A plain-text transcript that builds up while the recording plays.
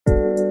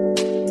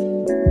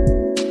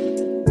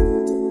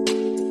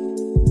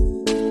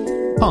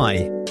Hi,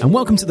 and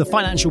welcome to the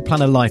Financial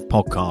Planner Life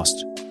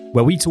podcast,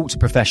 where we talk to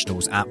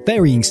professionals at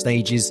varying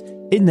stages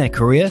in their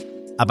career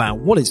about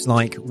what it's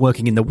like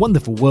working in the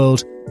wonderful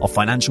world of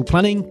financial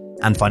planning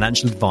and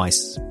financial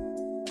advice.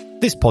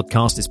 This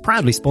podcast is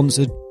proudly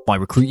sponsored by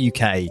Recruit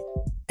UK,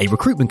 a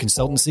recruitment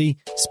consultancy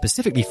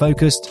specifically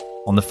focused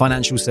on the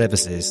financial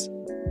services.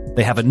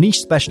 They have a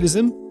niche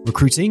specialism,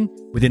 recruiting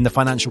within the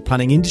financial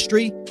planning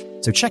industry,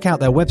 so check out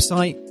their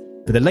website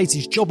for the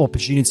latest job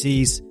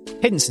opportunities,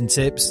 hints and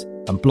tips,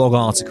 and blog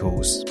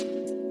articles.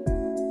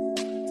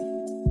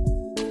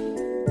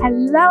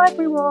 Hello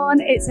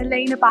everyone, it's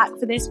Elena back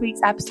for this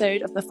week's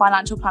episode of the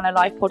Financial Planner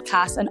Life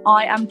podcast, and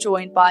I am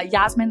joined by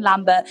Jasmine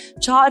Lambert,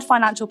 Chartered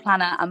Financial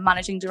Planner and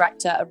Managing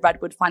Director of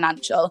Redwood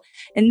Financial.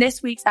 In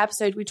this week's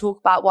episode, we talk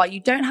about why you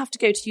don't have to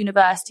go to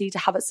university to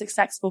have a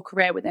successful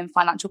career within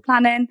financial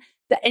planning,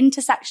 the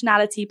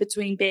intersectionality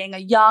between being a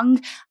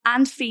young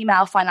and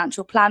female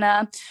financial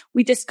planner.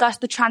 We discuss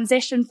the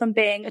transition from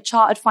being a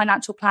chartered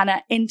financial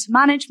planner into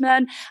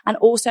management, and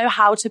also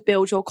how to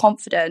build your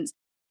confidence.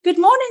 Good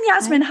morning,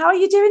 Jasmine. How are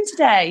you doing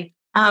today?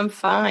 I'm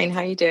fine. How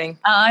are you doing?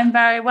 I'm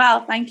very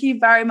well. Thank you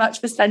very much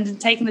for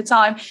taking the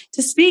time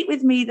to speak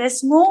with me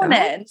this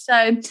morning.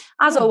 So,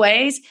 as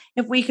always,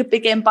 if we could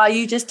begin by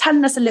you just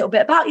telling us a little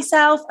bit about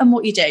yourself and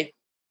what you do.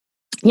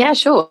 Yeah,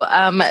 sure.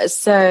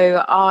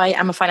 So I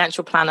am a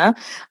financial planner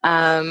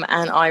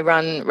and I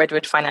run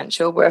Redwood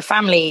Financial. We're a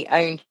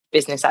family-owned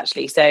business,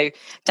 actually. So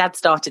Dad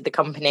started the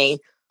company,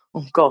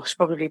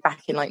 probably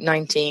back in like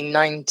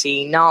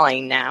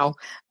 1999 now.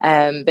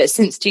 But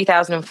since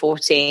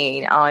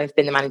 2014, I've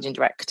been the managing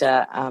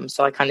director.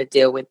 So I kind of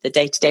deal with the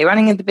day-to-day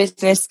running of the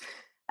business,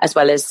 as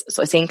well as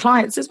sort of seeing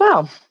clients as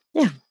well.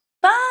 Yeah.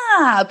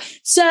 Fab.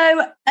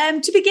 So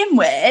to begin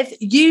with,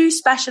 you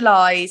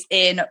specialise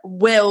in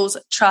wills,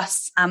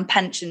 trusts and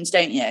pensions,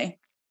 don't you?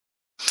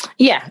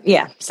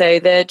 Yeah.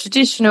 So the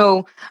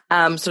traditional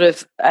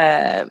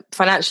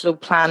financial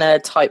planner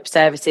type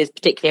services,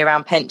 particularly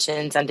around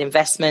pensions and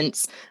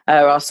investments,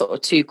 are our sort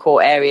of two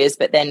core areas.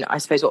 But then I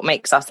suppose what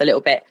makes us a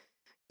little bit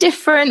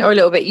different or a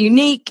little bit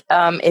unique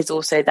is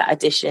also that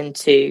addition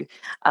to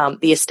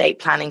the estate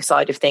planning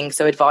side of things.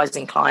 So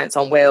advising clients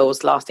on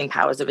wills, lasting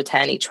powers of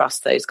attorney,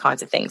 trusts, those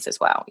kinds of things as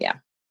well. Yeah.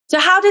 So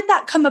how did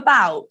that come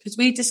about? Because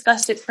we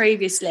discussed it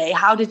previously.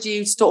 How did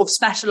you sort of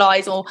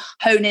specialise or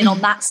hone in on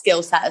that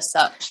skill set as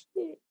such?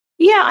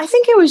 Yeah, I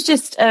think it was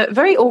just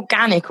very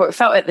organic, or it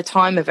felt at the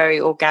time a very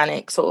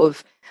organic sort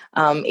of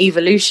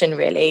evolution,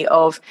 really,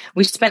 of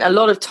we spent a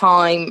lot of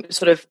time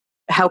sort of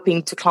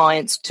helping to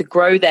clients to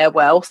grow their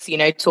wealth,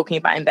 talking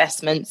about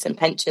investments and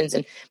pensions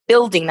and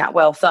building that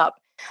wealth up.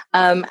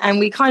 And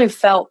we kind of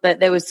felt that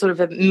there was sort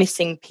of a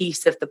missing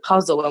piece of the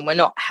puzzle, and we're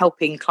not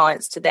helping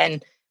clients to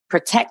then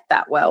protect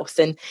that wealth.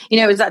 And,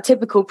 it was that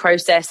typical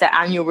process at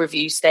annual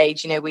review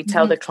stage. We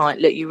tell the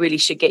client, look, you really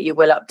should get your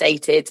will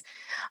updated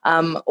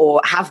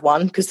or have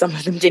one, because some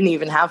of them didn't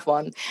even have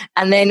one.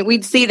 And then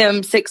we'd see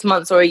them 6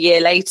 months or a year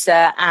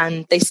later,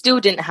 and they still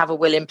didn't have a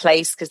will in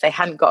place because they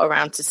hadn't got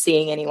around to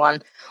seeing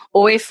anyone.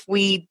 Or if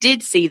we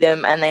did see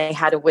them and they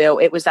had a will,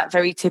 it was that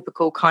very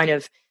typical kind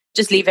of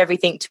just leave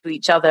everything to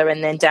each other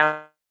and then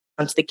down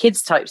to the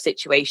kids type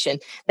situation.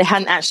 They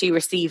hadn't actually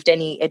received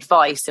any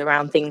advice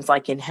around things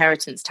like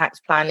inheritance tax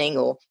planning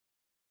or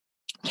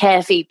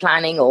care fee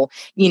planning, or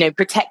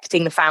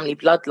protecting the family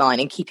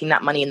bloodline and keeping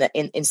that money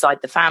inside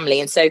the family.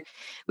 And so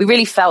we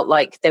really felt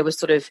like there was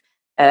sort of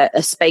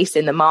a space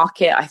in the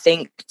market, I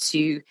think,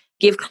 to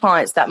give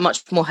clients that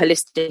much more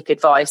holistic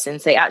advice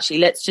and say, actually,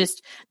 let's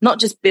just not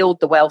just build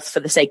the wealth for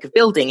the sake of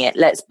building it.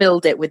 Let's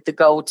build it with the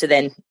goal to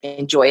then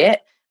enjoy it.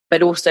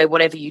 But also,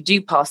 whatever you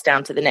do pass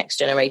down to the next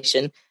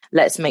generation,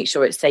 let's make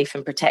sure it's safe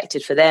and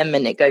protected for them,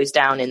 and it goes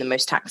down in the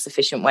most tax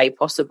efficient way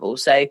possible.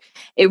 So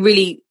it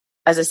really,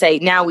 as I say,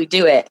 now we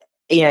do it,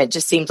 it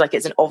just seems like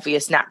it's an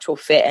obvious natural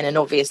fit and an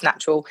obvious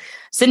natural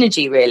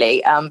synergy,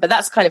 really. But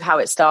that's kind of how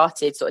it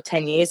started sort of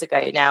 10 years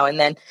ago now. And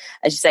then,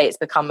 as you say, it's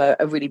become a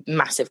really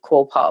massive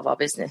core part of our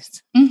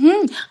business.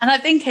 Mm-hmm. And I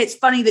think it's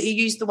funny that you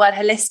used the word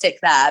holistic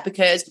there,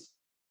 because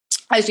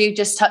as you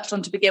just touched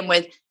on to begin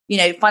with,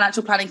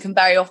 financial planning can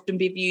very often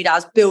be viewed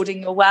as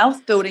building your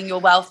wealth to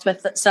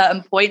a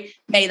certain point.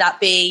 May that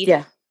be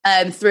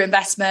through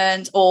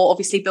investment, or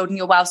obviously building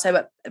your wealth so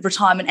at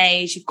retirement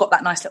age you've got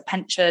that nice little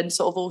pension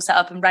sort of all set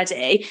up and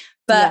ready.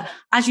 But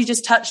as you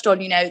just touched on,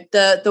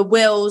 the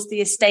wills, the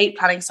estate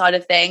planning side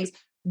of things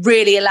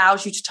really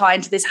allows you to tie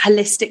into this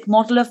holistic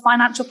model of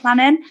financial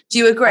planning. Do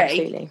you agree?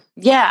 Absolutely.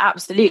 Yeah,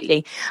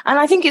 absolutely. And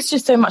I think it's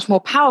just so much more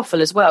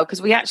powerful as well,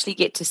 because we actually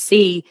get to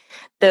see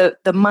the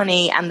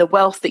money and the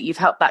wealth that you've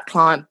helped that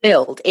client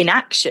build in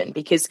action,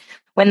 because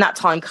when that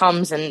time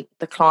comes and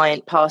the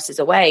client passes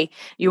away,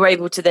 you're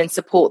able to then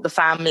support the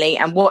family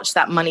and watch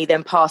that money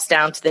then pass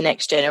down to the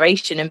next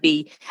generation and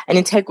be an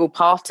integral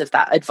part of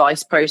that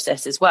advice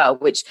process as well,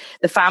 which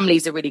the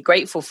families are really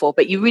grateful for.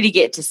 But you really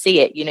get to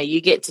see it.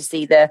 You get to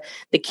see the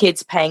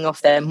kids paying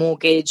off their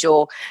mortgage,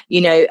 or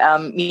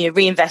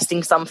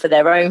reinvesting some for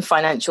their own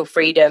financial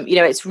freedom.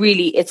 It's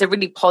a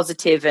really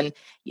positive and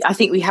I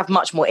think we have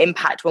much more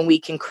impact when we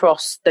can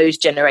cross those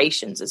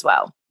generations as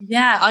well.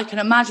 Yeah, I can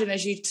imagine,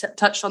 as you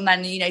touched on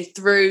then,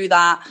 through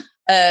that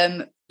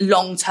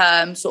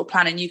long-term sort of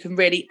planning, you can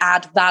really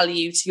add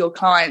value to your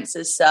clients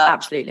as such.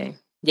 Absolutely.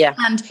 Yeah.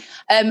 And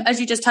as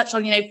you just touched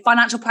on,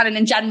 financial planning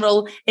in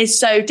general is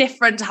so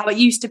different to how it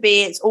used to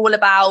be. It's all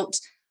about,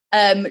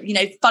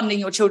 funding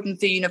your children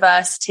through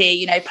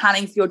university,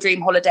 planning for your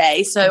dream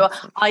holiday. So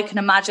I can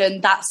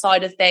imagine that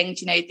side of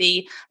things,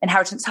 the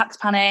inheritance tax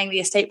planning, the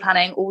estate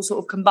planning, all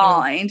sort of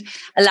combined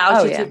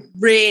allows you to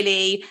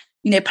really,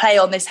 play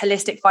on this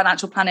holistic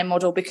financial planning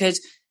model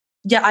because,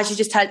 as you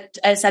just said,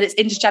 it's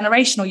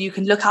intergenerational. You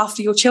can look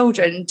after your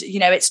children.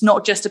 It's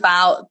not just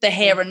about the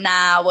here and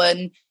now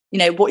and,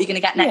 what you're going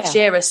to get next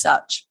year as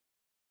such.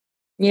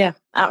 Yeah,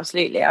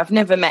 absolutely. I've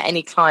never met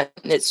any client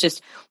that's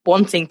just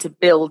wanting to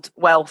build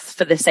wealth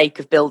for the sake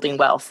of building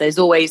wealth. There's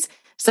always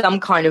some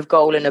kind of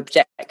goal and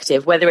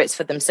objective, whether it's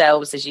for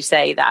themselves, as you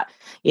say, that,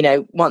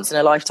 once in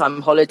a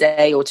lifetime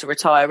holiday or to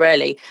retire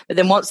early. But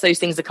then once those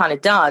things are kind of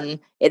done,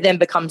 it then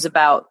becomes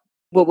about,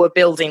 well, we're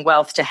building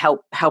wealth to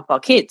help our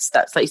kids.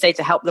 That's, like you say,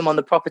 to help them on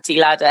the property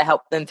ladder,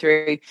 help them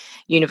through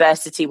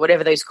university,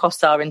 whatever those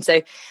costs are. And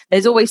so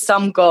there's always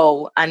some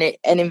goal, and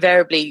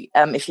invariably,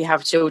 if you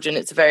have children,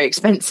 it's a very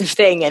expensive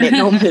thing, and it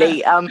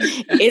normally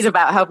is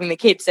about helping the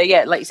kids. So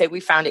yeah, like you say,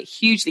 we found it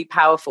hugely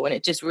powerful, and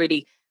it just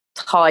really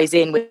ties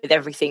in with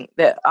everything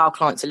that our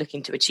clients are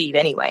looking to achieve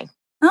anyway.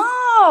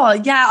 Oh,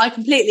 yeah, I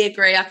completely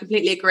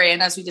agree.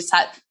 And as we just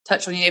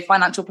touched on,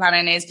 financial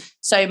planning is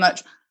so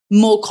much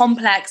more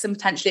complex than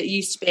potentially it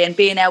used to be, and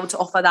being able to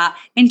offer that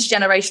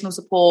intergenerational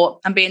support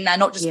and being there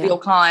not just for your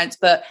clients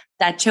but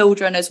their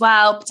children as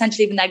well,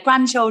 potentially even their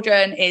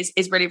grandchildren, is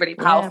really, really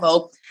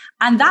powerful.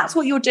 And that's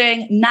what you're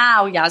doing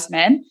now,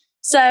 Jasmine.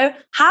 So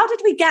how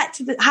did you get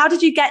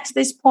to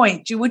this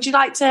point? Would you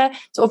like to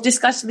sort of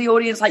discuss to the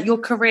audience like your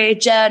career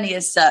journey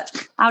as such?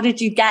 How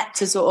did you get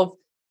to sort of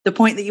the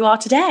point that you are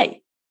today?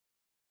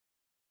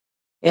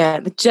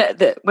 Yeah,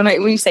 when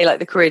you say like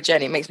the career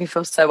journey, it makes me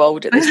feel so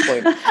old at this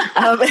point.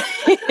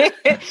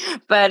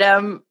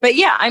 But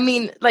yeah, I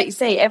mean, like you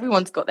say,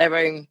 everyone's got their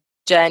own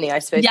journey, I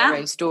suppose, their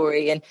own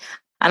story, and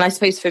I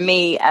suppose for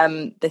me,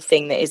 the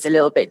thing that is a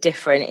little bit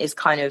different is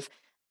kind of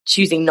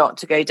choosing not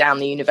to go down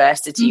the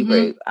university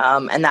route,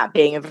 and that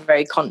being a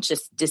very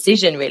conscious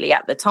decision really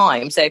at the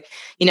time. So,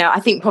 I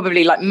think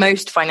probably like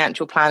most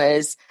financial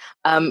planners,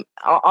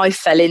 I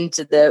fell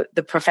into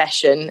the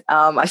profession.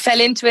 I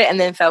fell into it and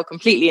then fell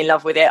completely in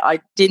love with it.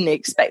 I didn't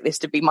expect this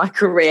to be my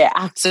career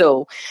at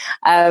all.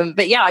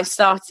 But yeah, I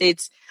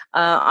started,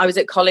 I was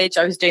at college,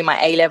 I was doing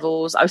my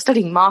A-levels, I was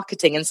studying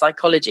marketing and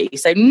psychology,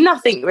 so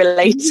nothing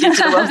related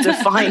to the world of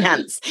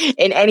finance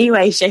in any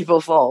way, shape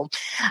or form.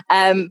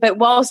 But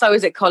whilst I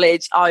was at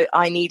college,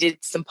 I needed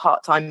some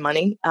part-time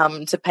money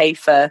to pay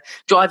for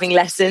driving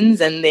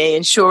lessons and the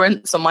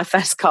insurance on my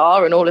first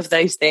car and all of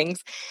those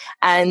things.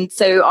 And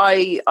so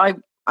I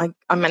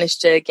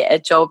managed to get a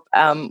job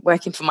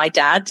working for my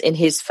dad in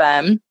his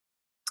firm,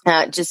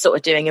 just sort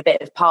of doing a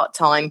bit of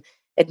part-time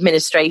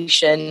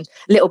administration,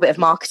 a little bit of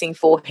marketing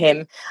for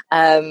him.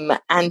 And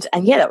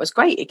yeah, that was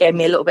great. It gave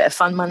me a little bit of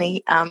fun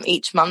money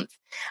each month.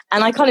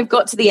 And I kind of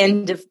got to the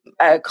end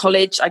of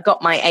college. I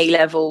got my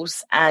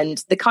A-levels,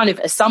 and the kind of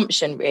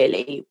assumption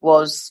really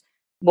was,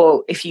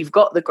 well, if you've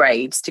got the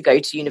grades to go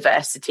to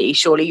university,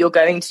 surely you're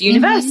going to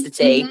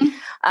university.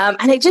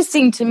 And it just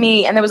seemed to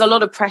me, and there was a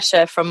lot of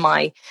pressure from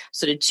my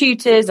sort of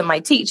tutors and my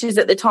teachers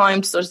at the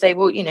time to sort of say,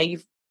 well,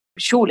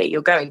 surely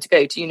you're going to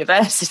go to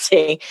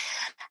university.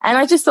 And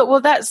I just thought,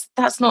 well, that's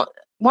not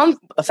one.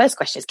 The first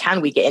question is,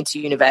 can we get into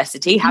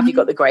university? Have you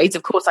got the grades?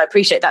 Of course, I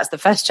appreciate that's the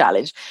first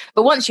challenge.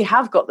 But once you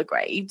have got the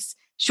grades,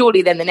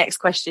 surely then the next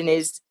question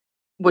is,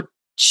 well,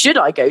 should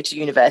I go to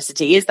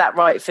university? Is that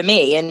right for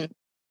me? And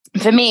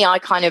for me, I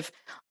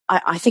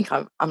think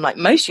I'm like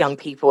most young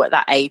people at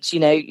that age,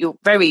 you're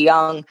very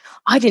young.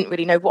 I didn't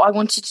really know what I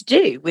wanted to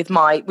do with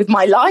my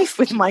life,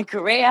 with my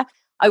career.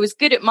 I was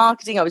good at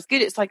marketing. I was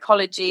good at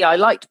psychology. I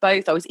liked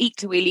both. I was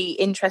equally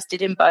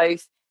interested in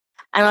both.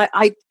 And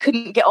I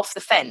couldn't get off the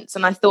fence.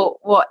 And I thought,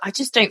 I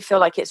just don't feel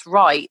like it's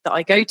right that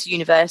I go to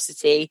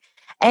university,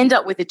 end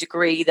up with a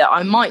degree that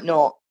I might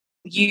not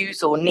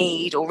use or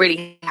need or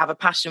really have a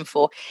passion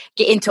for,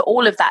 get into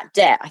all of that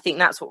debt. I think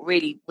that's what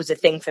really was a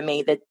thing for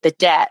me, the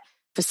debt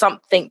for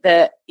something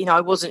that, I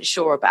wasn't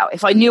sure about.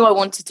 If I knew I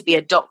wanted to be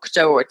a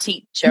doctor or a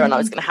teacher and I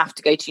was going to have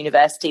to go to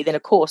university, then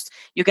of course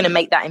you're going to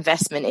make that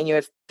investment in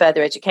your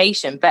further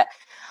education. But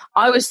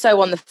I was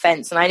so on the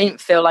fence and I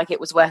didn't feel like it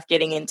was worth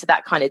getting into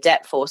that kind of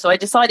debt for. So I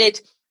decided,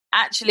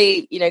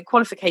 actually,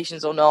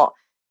 qualifications or not,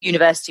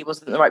 university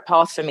wasn't the right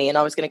path for me, and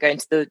I was going to go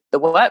into the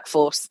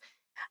workforce.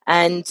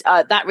 And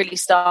that really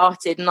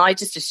started, and I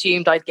just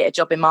assumed I'd get a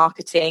job in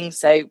marketing.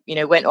 So,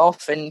 went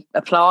off and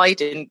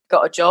applied and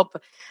got a job.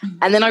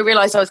 And then I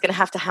realized I was going to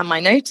have to hand my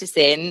notice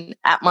in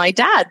at my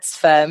dad's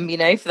firm,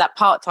 for that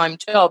part-time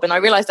job. And I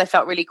realized I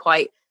felt really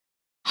quite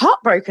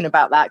heartbroken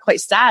about that, quite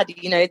sad.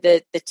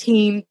 The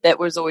team that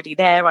was already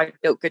there, I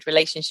built good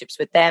relationships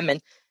with them.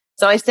 And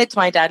so I said to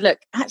my dad, look,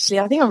 actually,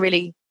 I think I'm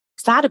really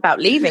sad about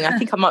leaving. I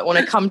think I might want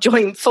to come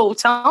join full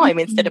time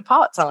instead of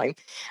part time.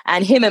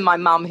 And him and my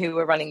mum, who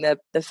were running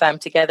the firm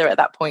together at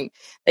that point,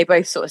 they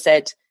both sort of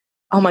said,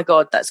 oh my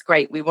God, that's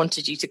great. We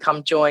wanted you to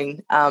come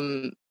join,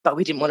 but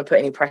we didn't want to put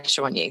any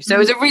pressure on you. So it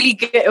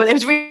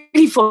was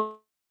really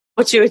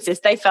fortuitous.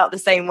 They felt the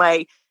same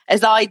way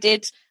as I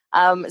did.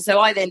 So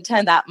I then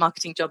turned that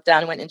marketing job down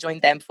and went and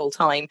joined them full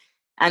time.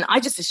 And I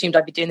just assumed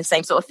I'd be doing the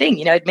same sort of thing,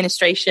 you know,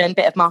 administration,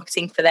 bit of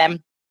marketing for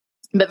them.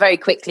 But very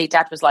quickly,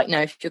 Dad was like,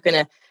 no, if you're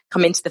going to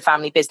come into the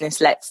family business,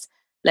 let's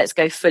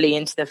go fully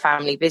into the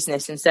family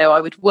business. And so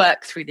I would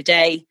work through the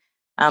day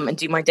and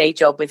do my day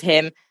job with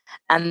him.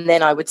 And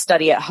then I would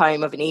study at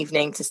home of an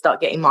evening to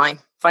start getting my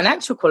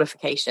financial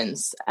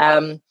qualifications.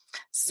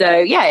 So,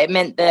 yeah, it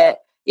meant that,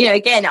 you know,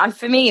 again,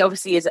 for me,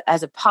 obviously,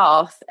 as a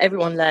path,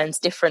 everyone learns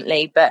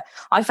differently. But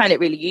I found it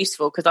really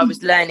useful because I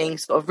was learning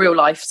sort of real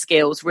life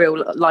skills,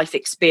 real life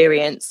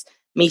experience,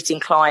 meeting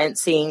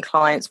clients, seeing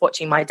clients,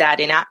 watching my dad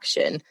in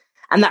action.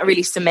 And that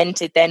really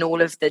cemented then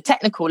all of the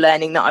technical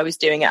learning that I was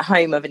doing at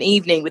home of an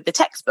evening with the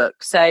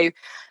textbook. So,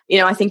 you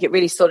know, I think it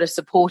really sort of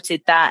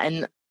supported that.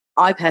 And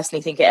I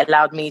personally think it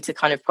allowed me to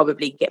kind of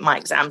probably get my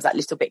exams that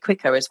little bit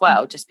quicker as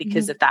well, just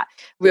because of that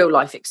real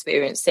life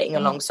experience sitting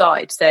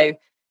alongside. So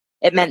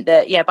it meant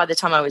that, yeah, by the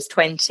time I was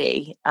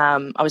 20,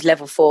 I was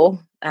level 4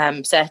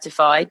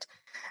 certified.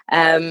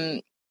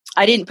 I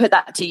didn't put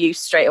that to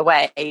use straight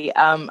away.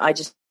 I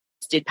just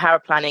did power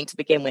planning to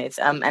begin with.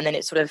 And then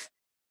it sort of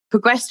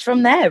progressed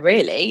from there,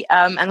 really.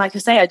 And like I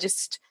say, I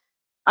just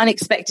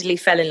unexpectedly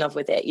fell in love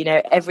with it. You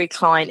know, every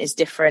client is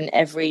different.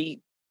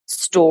 Every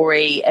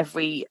story,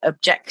 every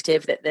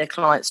objective that the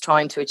client's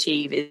trying to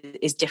achieve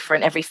is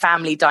different. Every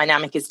family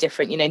dynamic is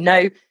different. You know,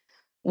 no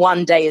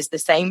one day is the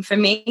same for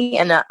me.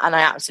 And I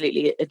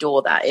absolutely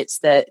adore that. It's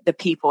the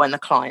people and the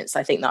clients,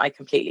 I think, that I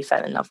completely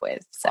fell in love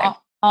with. So.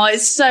 Oh,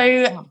 it's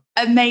so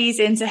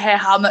amazing to hear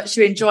how much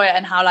you enjoy it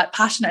and how like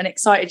passionate and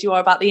excited you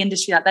are about the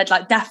industry. That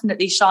like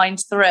definitely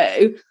shines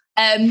through.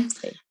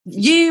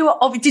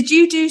 Did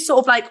you do sort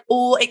of like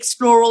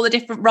explore all the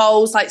different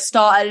roles, like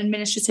start at an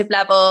administrative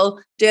level,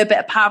 do a bit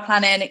of power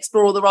planning,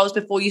 explore all the roles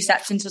before you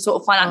stepped into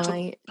sort of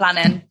financial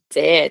planning?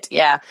 Did,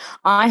 yeah.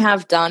 I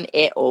have done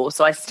it all.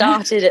 So I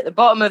started at the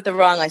bottom of the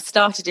rung. I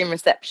started in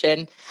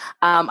reception.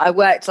 I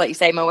worked, like you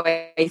say, my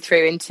way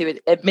through into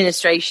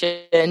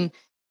administration,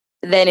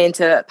 then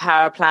into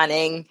power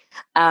planning,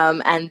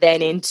 and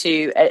then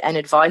into an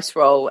advice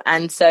role.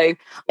 And so,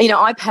 you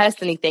know, I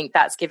personally think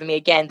that's given me,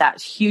 again,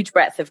 that huge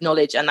breadth of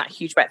knowledge and that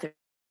huge breadth of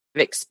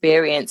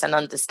experience and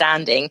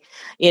understanding,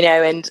 you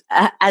know, and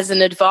as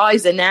an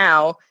advisor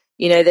now,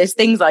 you know, there's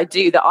things I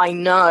do that I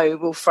know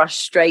will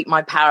frustrate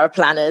my power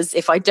planners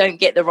if I don't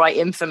get the right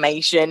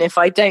information, if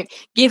I don't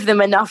give them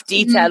enough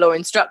detail or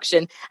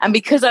instruction. And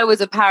because I was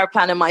a power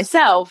planner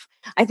myself,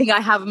 I think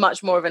I have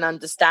much more of an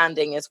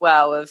understanding as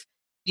well of,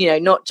 you know,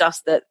 not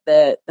just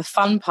the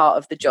fun part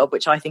of the job,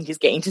 which I think is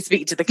getting to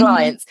speak to the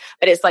clients,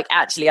 but it's like,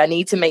 actually, I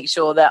need to make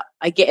sure that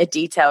I get a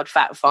detailed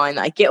fact find,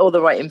 that I get all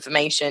the right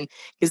information,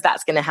 because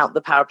that's going to help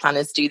the power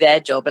planners do their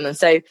job. And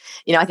so,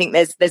 you know, I think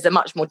there's a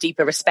much more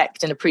deeper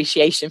respect and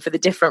appreciation for the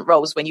different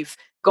roles when you've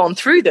gone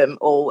through them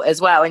all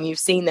as well, and you've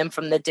seen them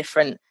from the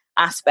different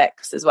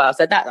aspects as well.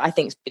 So that, I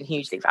think, has been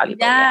hugely valuable.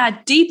 Yeah,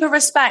 deeper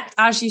respect,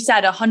 as you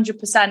said,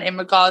 100% in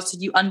regards to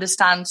you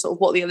understand sort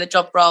of what the other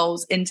job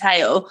roles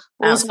entail.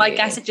 Also, I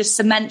guess it just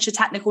cements your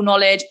technical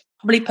knowledge,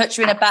 probably puts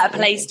you in a better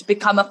place to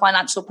become a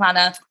financial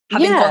planner,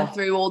 having gone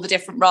through all the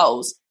different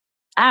roles.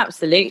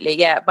 Absolutely,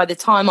 yeah. By the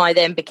time I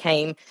then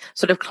became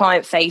sort of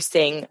client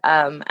facing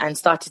and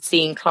started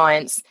seeing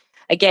clients,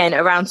 again,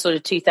 around sort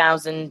of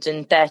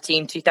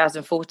 2013,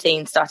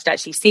 2014, started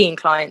actually seeing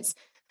clients,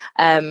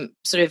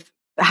 sort of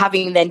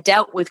having then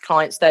dealt with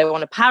clients though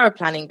on a power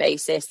planning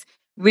basis,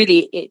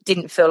 really it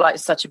didn't feel like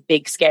such a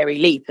big scary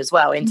leap as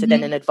well into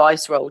then an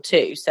advice role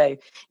too. So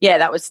yeah,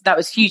 that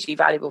was hugely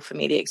valuable for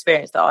me, the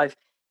experience that I've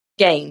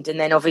gained. And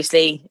then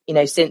obviously, you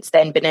know, since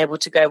then been able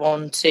to go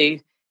on to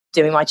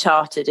doing my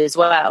chartered as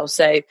well.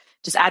 So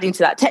just adding to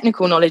that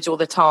technical knowledge all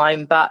the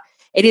time, but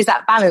it is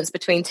that balance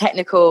between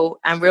technical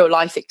and real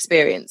life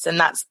experience. And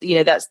that's, you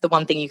know, that's the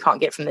one thing you can't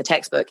get from the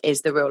textbook,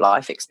 is the real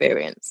life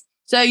experience.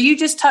 So you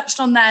just touched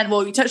on then,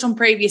 well, you touched on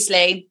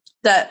previously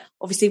that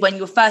obviously when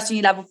you were first in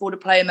your level 4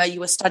 diploma, you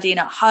were studying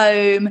at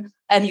home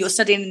and you were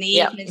studying in the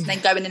evenings and then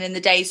going in the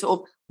day,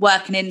 sort of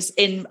working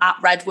in at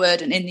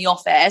Redwood and in the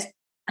office.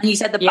 And you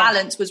said the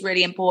balance was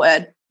really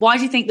important. Why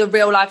do you think the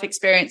real life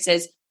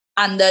experiences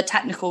and the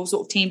technical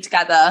sort of team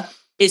together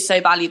is so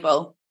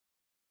valuable?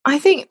 I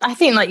think,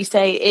 like you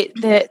say,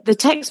 the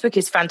textbook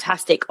is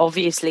fantastic,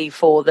 obviously,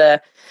 for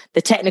the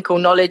technical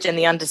knowledge and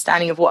the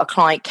understanding of what a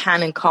client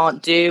can and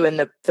can't do, and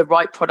the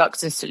right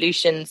products and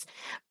solutions.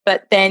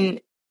 But then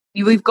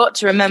we've got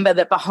to remember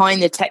that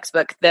behind the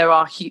textbook,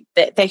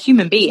 they're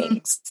human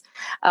beings.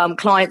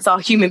 Clients are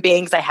human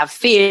beings. They have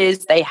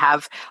fears, they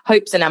have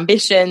hopes and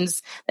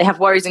ambitions, they have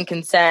worries and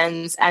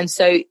concerns. And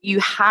so you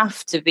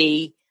have to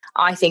be,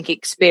 I think,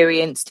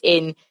 experienced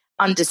in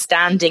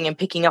understanding and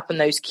picking up on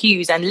those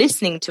cues and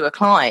listening to a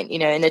client.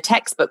 In a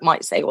textbook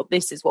might say, well,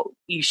 this is what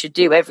you should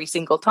do every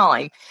single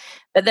time.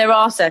 But there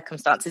are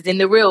circumstances in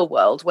the real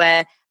world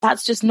where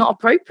that's just not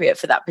appropriate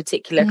for that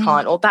particular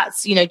client, or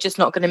that's, just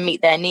not going to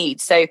meet their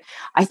needs. So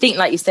I think,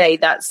 like you say,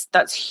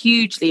 that's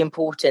hugely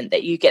important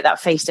that you get that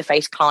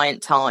face-to-face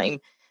client time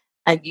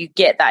and you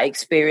get that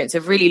experience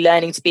of really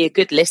learning to be a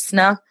good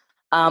listener,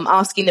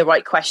 asking the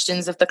right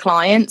questions of the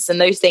clients, and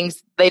those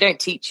things they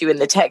don't teach you in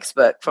the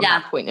textbook from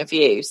that point of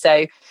view.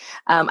 So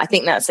I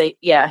think that's a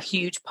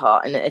huge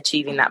part in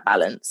achieving that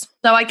balance.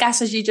 So I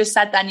guess, as you just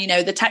said then,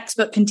 the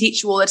textbook can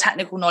teach you all the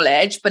technical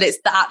knowledge, but it's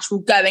the actual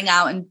going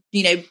out and,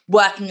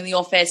 working in the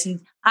office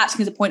and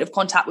acting as a point of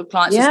contact with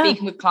clients or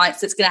speaking with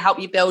clients that's going to help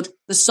you build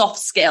the soft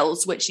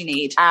skills which you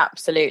need.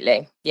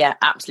 Absolutely. Yeah,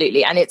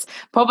 absolutely. And it's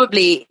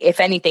probably,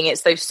 if anything,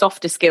 it's those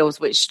softer skills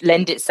which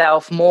lend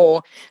itself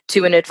more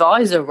to an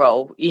advisor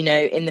role,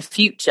 in the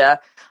future.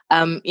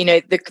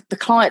 The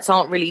clients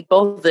aren't really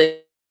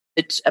bothered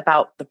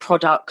about the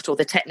product or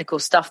the technical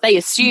stuff. They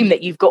assume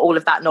that you've got all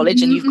of that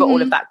knowledge and you've got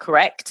all of that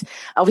correct.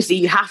 Obviously,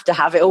 you have to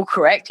have it all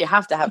correct. You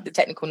have to have the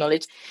technical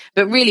knowledge.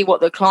 But really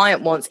what the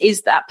client wants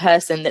is that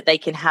person that they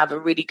can have a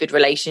really good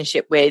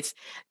relationship with,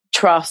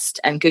 trust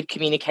and good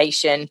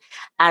communication,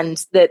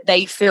 and that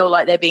they feel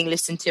like they're being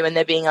listened to and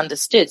they're being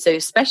understood. So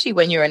especially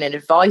when you're in an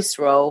advice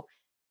role,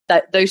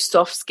 that those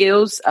soft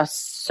skills are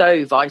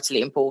so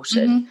vitally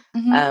important.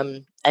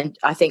 And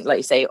I think, like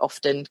you say,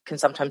 often can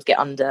sometimes get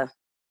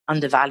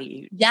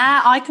undervalued.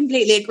 Yeah, I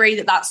completely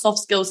agree that soft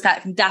skills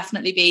set can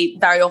definitely be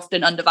very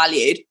often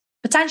undervalued.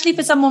 Potentially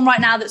for someone right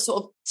now that's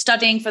sort of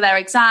studying for their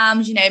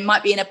exams,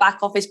 might be in a back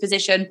office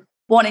position,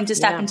 wanting to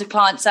step into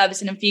client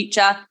service in the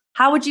future.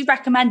 How would you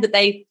recommend that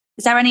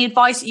is there any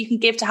advice that you can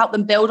give to help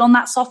them build on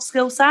that soft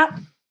skill set?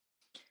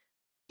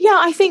 Yeah,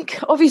 I think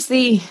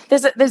obviously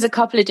there's a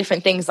couple of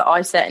different things that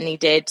I certainly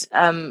did.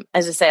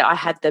 As I say, I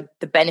had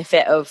the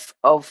benefit of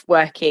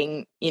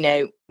working,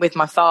 with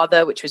my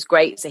father, which was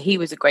great. So he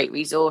was a great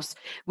resource.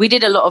 We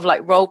did a lot of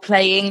like role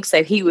playing.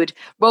 So he would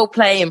role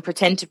play and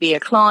pretend to be a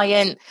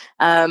client,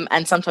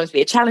 and sometimes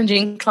be a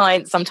challenging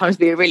client, sometimes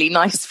be a really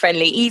nice,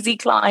 friendly, easy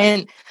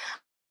client,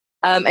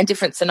 and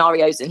different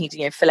scenarios. And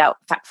he'd, fill out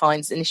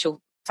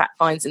initial fact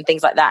finds and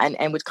things like that,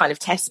 and would kind of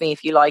test me,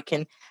 if you like.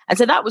 And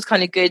so that was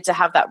kind of good to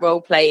have that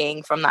role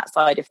playing from that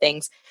side of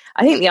things.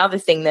 I think the other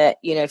thing that,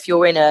 if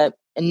you're in a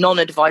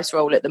non-advice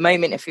role at the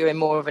moment, if you're in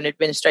more of an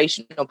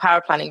administration or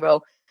power planning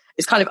role,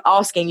 is kind of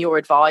asking your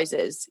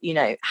advisors,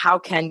 how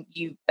can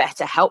you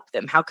better help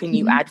them? How can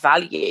you add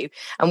value?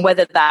 And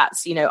whether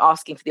that's,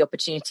 asking for the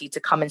opportunity to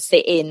come and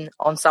sit in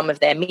on some of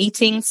their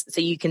meetings so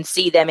you can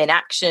see them in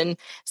action,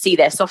 see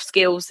their soft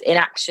skills in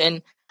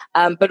action.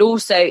 But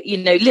also,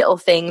 little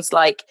things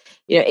like,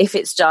 if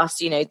it's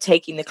just,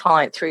 taking the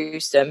client through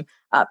some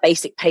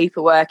basic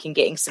paperwork and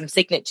getting some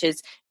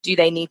signatures, do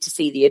they need to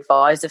see the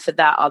advisor for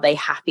that? Are they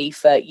happy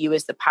for you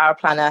as the power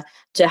planner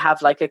to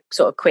have like a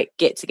sort of quick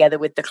get together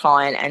with the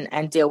client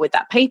and deal with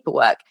that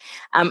paperwork?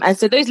 And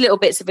so those little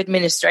bits of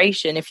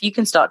administration, if you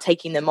can start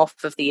taking them off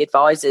of the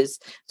advisor's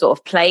sort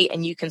of plate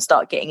and you can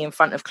start getting in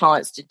front of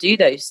clients to do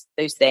those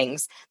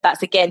things,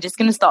 that's again just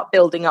going to start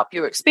building up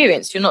your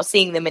experience. You're not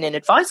seeing them in an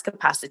advice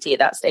capacity at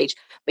that stage,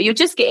 but you're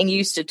just getting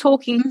used to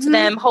talking to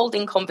them,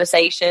 holding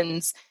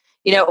conversations,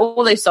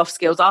 all those soft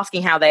skills,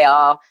 asking how they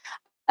are.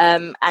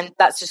 And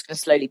that's just going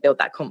to slowly build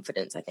that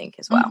confidence, I think,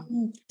 as well.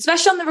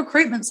 Especially on the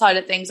recruitment side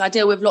of things, I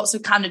deal with lots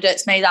of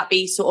candidates, may that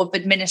be sort of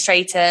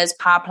administrators,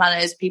 power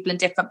planners, people in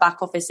different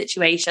back office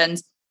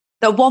situations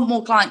that want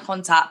more client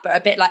contact, but are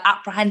a bit like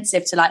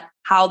apprehensive to like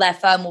how their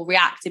firm will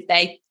react if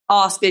they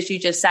ask, as you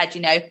just said,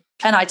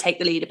 can I take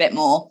the lead a bit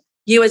more?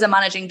 You as a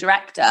managing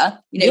director,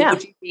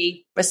 would you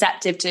be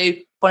receptive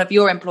to one of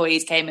your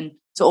employees came and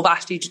sort of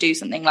asked you to do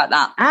something like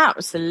that?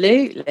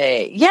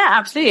 Absolutely. Yeah,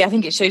 absolutely. I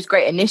think it shows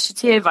great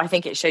initiative. I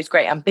think it shows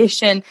great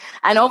ambition.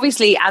 And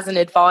obviously as an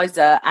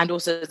advisor and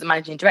also as a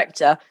managing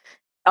director,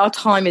 our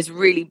time is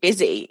really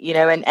busy,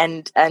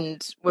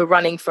 and we're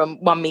running from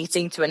one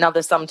meeting to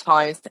another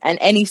sometimes, and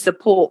any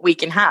support we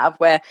can have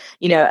where,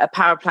 a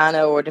power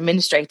planner or an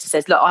administrator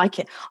says, look,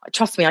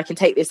 trust me, I can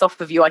take this off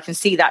of you. I can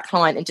see that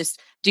client and just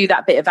do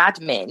that bit of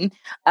admin,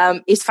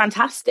 is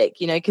fantastic,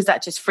 because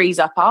that just frees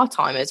up our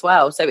time as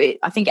well. So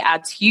I think it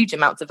adds huge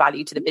amounts of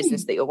value to the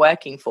business that you're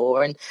working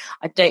for. And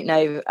I don't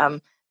know,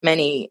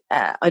 many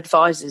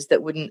advisors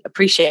that wouldn't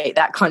appreciate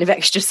that kind of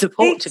extra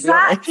support.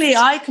 Exactly. To be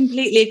honest. I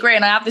completely agree.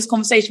 And I have this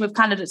conversation with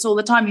candidates all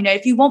the time.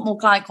 If you want more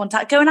client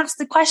contact, go and ask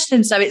the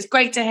question. So it's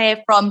great to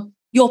hear from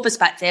your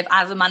perspective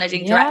as a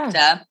managing director,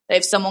 that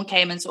if someone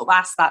came and sort of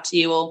asked that to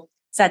you or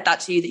said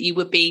that to you, that you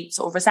would be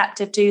sort of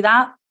receptive to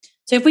that.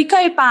 So if we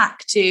go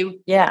back to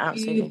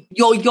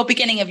your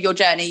beginning of your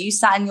journey, you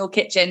sat in your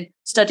kitchen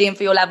studying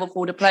for your level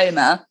 4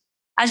 diploma.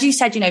 As you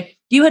said,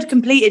 you had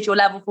completed your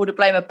level 4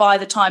 diploma by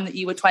the time that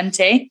you were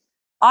 20.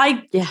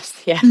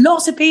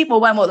 Lots of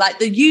people went,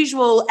 the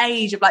usual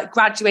age of like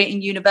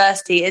graduating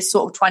university is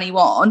sort of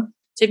 21.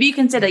 So if you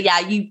consider,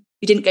 you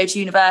didn't go to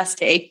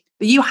university,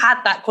 but you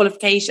had that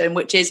qualification,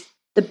 which is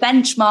the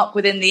benchmark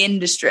within the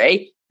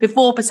industry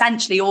before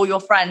potentially all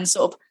your friends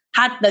sort of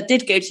that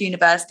did go to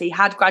university,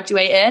 had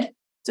graduated.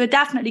 So it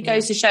definitely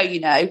goes to show,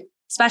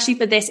 especially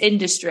for this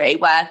industry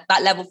where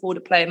that level 4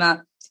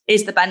 diploma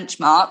is the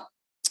benchmark,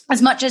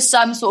 as much as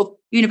some sort of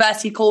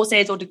university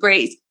courses or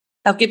degrees,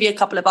 they'll give you a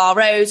couple of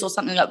ROs or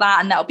something like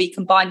that, and that'll be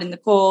combined in the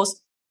course,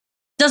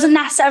 doesn't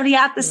necessarily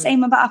add the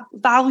same amount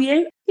of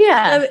value.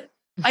 Yeah.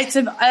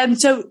 So,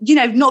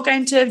 not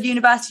going to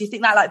university, you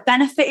think that like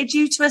benefited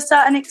you to a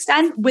certain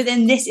extent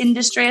within this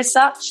industry as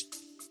such?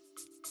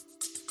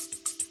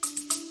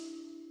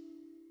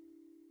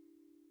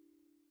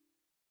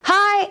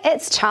 Hi,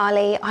 it's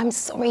Charlie. I'm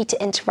sorry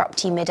to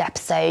interrupt you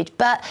mid-episode,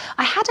 but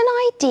I had an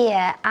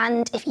idea,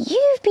 and if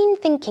you've been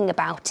thinking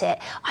about it,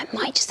 I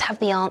might just have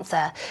the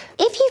answer.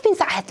 If you've been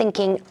sat here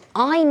thinking,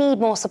 I need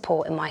more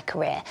support in my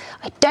career,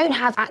 I don't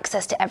have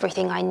access to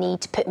everything I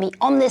need to put me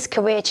on this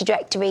career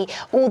trajectory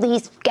all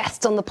these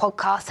guests on the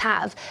podcast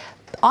have,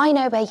 I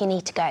know where you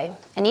need to go,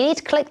 and you need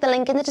to click the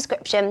link in the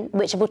description,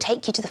 which will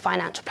take you to the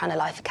Financial Planner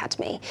Life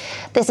Academy.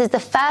 This is the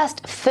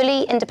first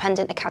fully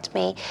independent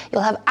academy.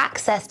 You'll have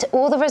access to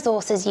all the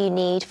resources you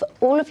need for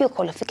all of your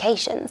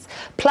qualifications,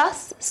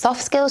 plus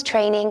soft skills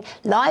training,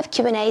 live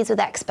Q&As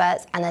with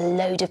experts, and a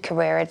load of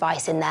career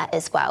advice in there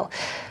as well.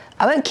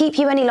 I won't keep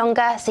you any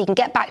longer, so you can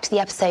get back to the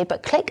episode,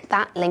 but click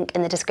that link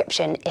in the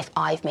description if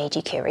I've made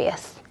you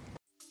curious.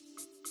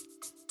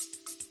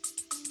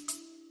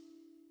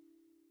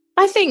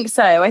 I think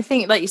so. I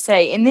think, like you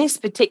say, in this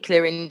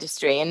particular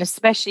industry, and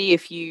especially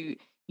if you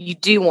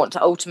do want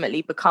to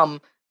ultimately become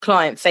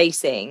client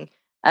facing,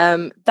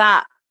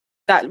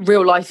 that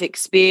real life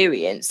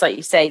experience, like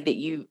you say,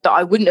 that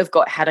I wouldn't have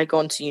got had I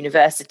gone to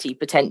university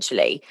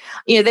potentially.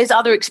 There's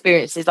other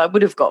experiences I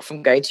would have got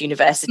from going to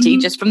university,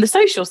 just from the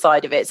social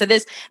side of it. So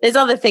there's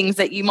other things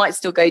that you might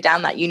still go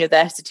down that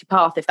university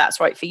path if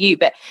that's right for you.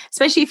 But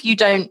especially if you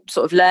don't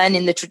sort of learn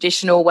in the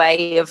traditional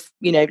way of,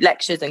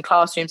 lectures and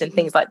classrooms and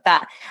things like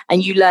that,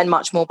 and you learn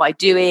much more by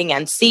doing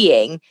and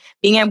seeing,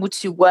 being able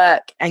to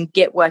work and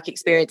get work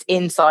experience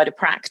inside a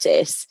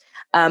practice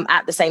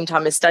at the same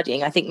time as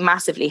studying, I think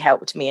massively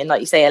helped me. And like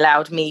you say,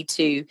 allowed me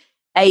to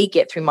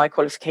get through my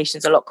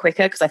qualifications a lot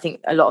quicker, because I think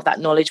a lot of that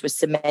knowledge was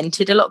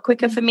cemented a lot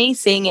quicker for me,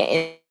 seeing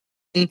it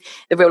in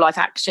the real life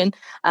action.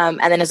 And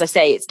then, as I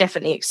say, it's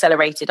definitely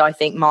accelerated, I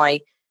think, my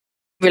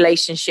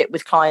relationship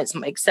with clients,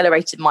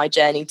 accelerated my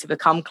journey to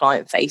become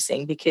client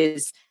facing,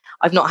 because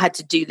I've not had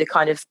to do the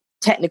kind of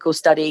technical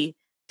study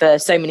for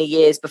so many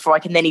years before I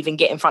can then even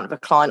get in front of a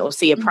client or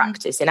see a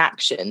practice in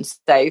action.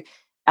 So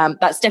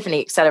that's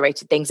definitely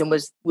accelerated things and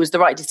was the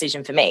right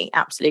decision for me.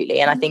 Absolutely.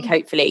 And I think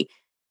hopefully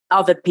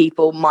other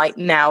people might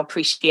now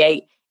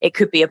appreciate it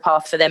could be a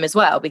path for them as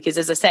well. Because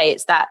as I say,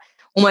 it's that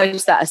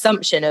almost that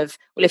assumption of,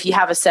 well, if you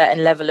have a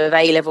certain level of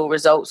A-level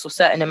results or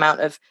certain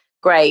amount of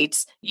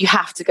grades, you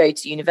have to go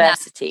to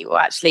university. Well,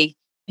 actually,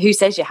 who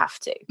says you have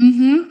to?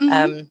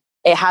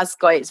 It has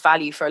got its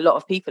value for a lot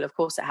of people. Of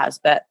course it has.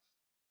 But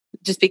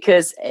just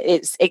because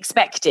it's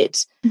expected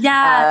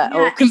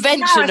or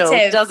conventional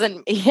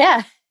doesn't,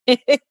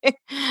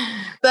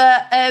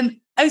 But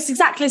it's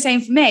exactly the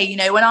same for me.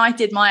 When I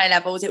did my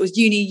A-levels, it was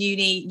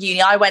uni.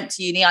 I went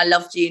to uni. I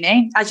loved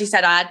uni. As you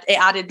said, it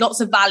added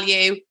lots of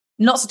value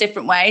in lots of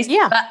different ways.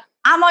 Yeah. But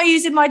am I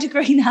using my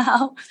degree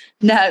now?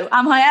 No.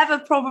 Am I ever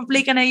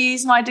probably going to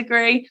use my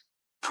degree?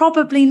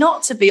 Probably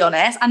not, to be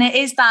honest. And it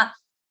is that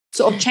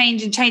sort of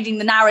changing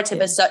the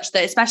narrative as such,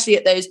 that especially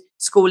at those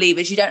school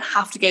leavers, you don't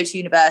have to go to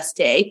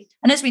university.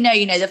 And as we know,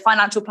 the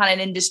financial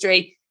planning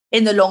industry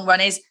in the long run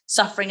is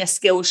suffering a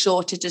skill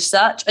shortage as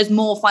such. As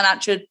more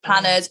financial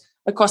planners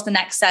across the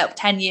next set of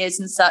 10 years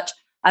and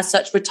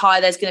such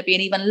retire, there's going to be an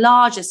even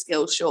larger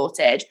skill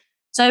shortage.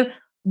 So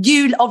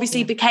you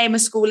obviously became a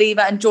school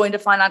leaver and joined a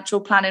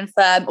financial planning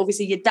firm.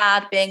 Obviously, your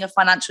dad being a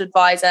financial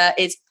advisor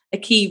is a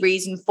key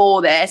reason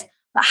for this.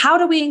 But how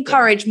do we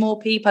encourage more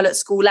people at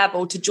school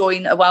level to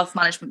join a wealth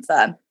management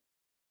firm?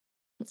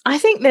 I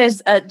think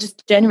there's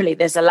just generally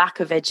there's a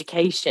lack of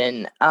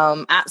education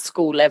at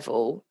school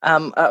level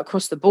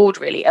across the board,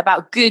 really,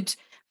 about good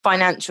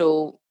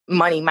financial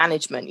money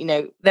management.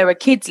 There are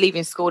kids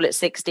leaving school at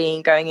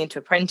 16, going into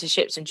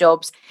apprenticeships and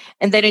jobs,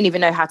 and they don't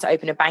even know how to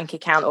open a bank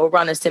account or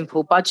run a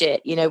simple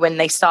budget, when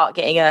they start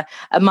getting a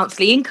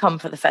monthly income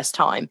for the first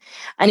time.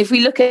 And if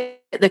we look at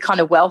the kind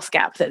of wealth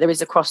gap that there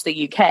is across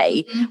the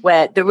UK,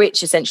 where the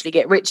rich essentially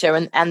get richer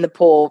and the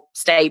poor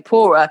stay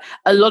poorer,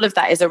 a lot of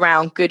that is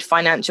around good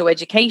financial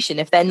education.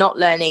 If they're not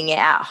learning it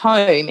at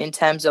home in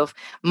terms of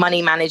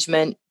money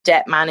management,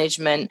 debt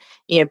management,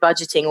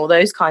 budgeting, all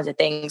those kinds of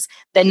things,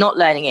 they're not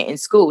learning it in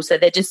school. So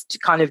they're just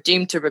kind of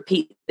doomed to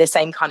repeat the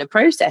same kind of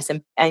process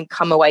and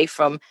come away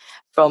from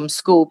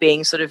school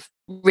being sort of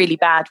really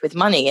bad with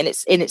money. And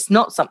it's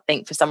not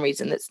something, for some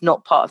reason, that's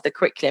not part of the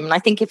curriculum. And I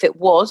think if it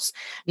was,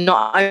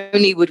 not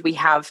only would we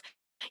have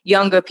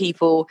younger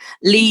people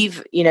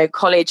leave,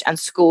 college and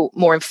school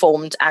more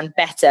informed and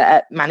better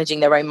at managing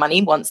their own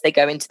money once they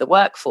go into the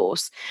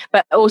workforce,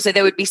 but also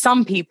there would be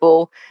some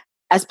people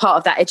as part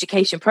of that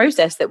education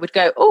process that would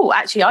go, oh,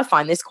 actually, I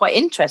find this quite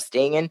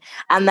interesting.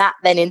 And that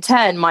then in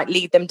turn might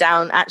lead them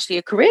down actually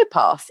a career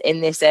path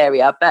in this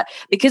area. But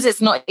because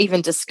it's not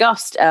even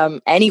discussed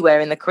anywhere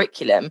in the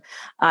curriculum,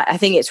 I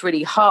think it's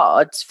really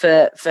hard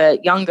for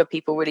younger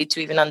people really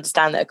to even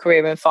understand that a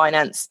career in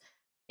finance,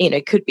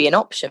 could be an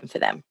option for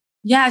them.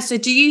 Yeah. So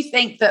do you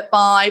think that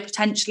by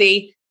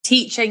potentially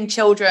teaching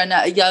children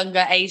at a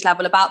younger age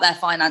level about their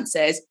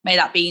finances, may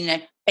that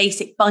be,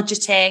 basic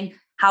budgeting,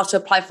 how to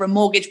apply for a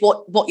mortgage,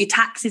 what your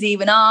taxes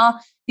even are, do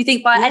you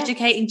think by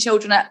educating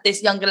children at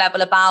this younger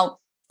level about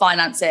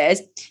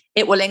finances,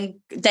 they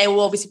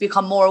will obviously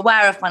become more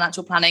aware of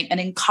financial planning and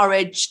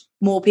encourage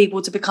more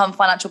people to become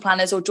financial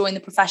planners or join the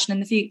profession in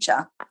the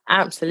future?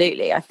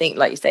 Absolutely. I think,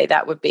 like you say,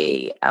 that would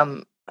be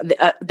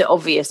the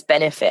obvious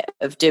benefit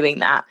of doing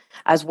that,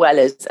 as well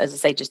as I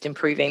say, just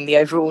improving the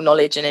overall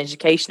knowledge and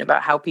education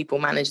about how people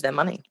manage their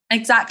money.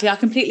 Exactly. I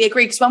completely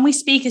agree. Because when we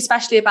speak,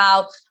 especially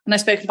about, and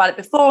I've spoken about it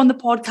before on the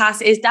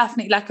podcast, it is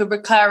definitely like a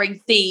recurring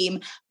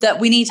theme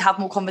that we need to have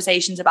more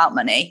conversations about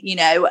money,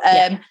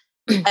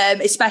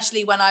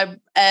 especially when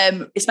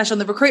especially on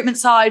the recruitment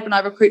side, when I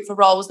recruit for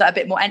roles that are a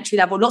bit more entry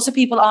level, lots of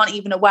people aren't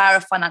even aware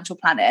of financial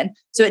planning.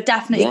 So it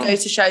definitely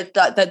goes to show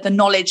that the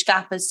knowledge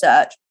gap as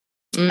such.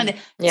 And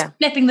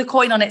flipping the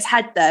coin on its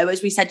head, though,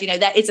 as we said,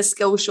 there is a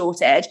skill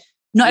shortage,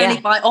 not only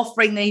by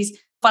offering these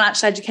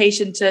financial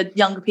education to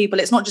younger people.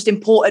 It's not just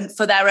important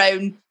for their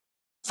own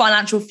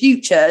financial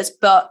futures,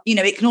 but,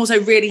 it can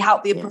also really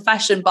help the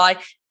profession by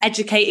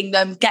educating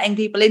them, getting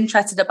people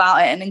interested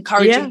about it and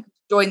encouraging them to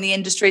join the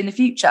industry in the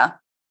future.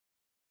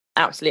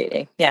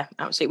 Absolutely. Yeah,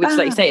 absolutely. Which,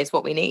 like you say, is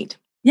what we need.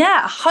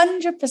 Yeah,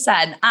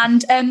 100%.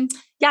 And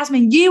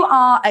Jasmine, you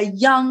are a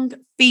young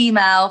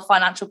female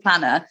financial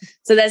planner.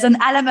 So there's an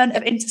element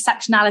of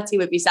intersectionality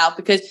with yourself,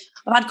 because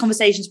I've had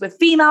conversations with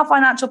female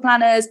financial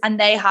planners and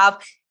they have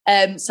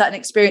certain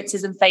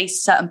experiences and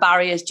face certain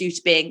barriers due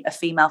to being a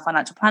female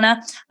financial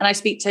planner. And I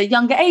speak to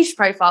younger age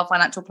profile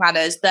financial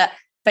planners that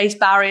face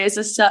barriers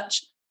as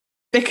such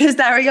because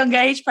they're a younger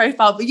age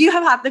profile. But you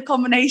have had the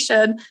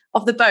combination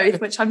of the both,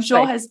 which I'm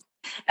sure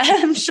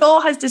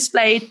has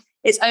displayed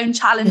its own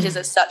challenges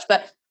as such.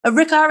 But a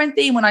recurring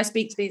theme when I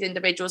speak to these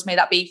individuals, may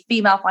that be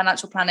female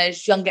financial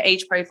planners, younger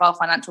age profile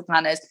financial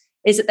planners,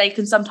 is that they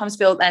can sometimes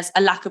feel there's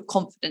a lack of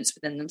confidence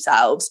within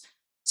themselves.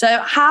 So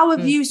how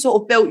have you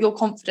sort of built your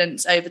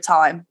confidence over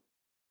time?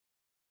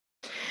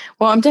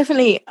 Well, I'm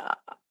definitely,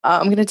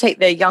 I'm going to take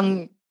the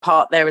young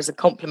part there as a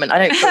compliment.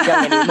 I don't feel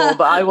young anymore,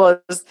 but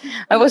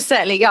I was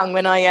certainly young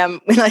when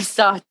I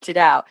started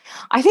out.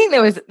 I think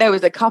there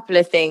was a couple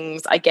of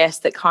things, I guess,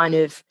 that kind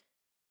of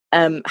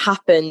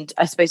happened,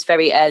 I suppose,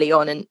 very early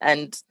on.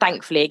 And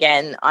thankfully,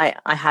 again, I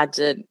had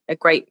a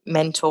great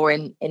mentor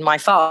in my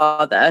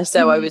father.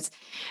 So I was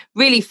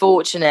really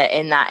fortunate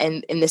in that,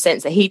 in the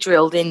sense that he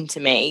drilled into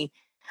me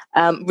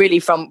really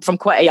from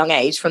quite a young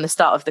age, from the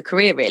start of the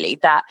career, really,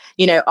 that,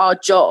 our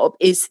job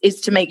is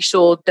to make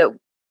sure that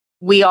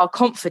we are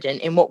confident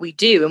in what we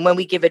do. And when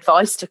we give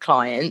advice to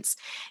clients,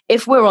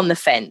 if we're on the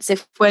fence,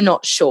 if we're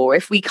not sure,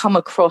 if we come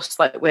across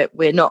like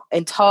we're not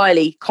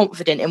entirely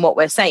confident in what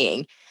we're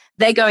saying,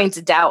 they're going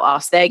to doubt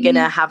us. They're going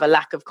to have a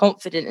lack of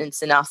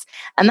confidence in us.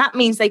 And that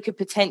means they could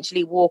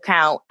potentially walk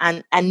out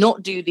and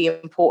not do the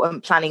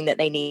important planning that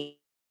they need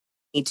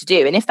to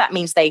do. And if that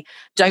means they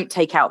don't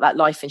take out that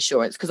life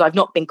insurance because I've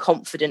not been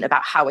confident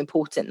about how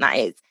important that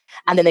is,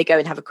 and then they go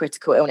and have a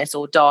critical illness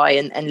or die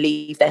and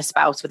leave their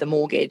spouse with a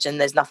mortgage and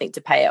there's nothing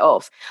to pay it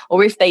off,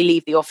 or if they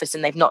leave the office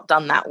and they've not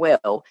done that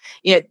will,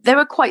 there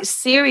are quite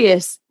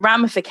serious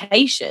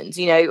ramifications.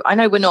 I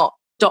know we're not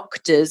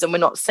doctors and we're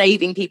not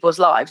saving people's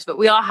lives, but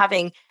we are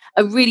having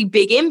a really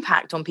big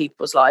impact on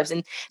people's lives.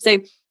 And so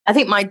I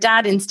think my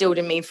dad instilled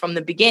in me from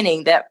the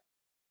beginning that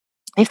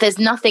if there's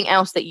nothing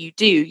else that you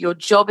do, your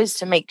job is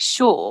to make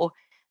sure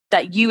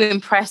that you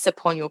impress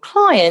upon your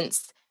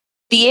clients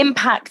the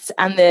impacts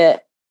and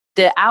the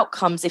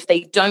outcomes if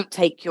they don't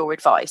take your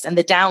advice, and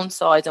the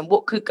downsides and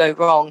what could go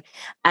wrong.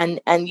 And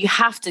you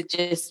have to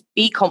just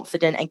be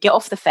confident and get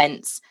off the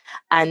fence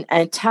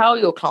and tell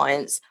your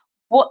clients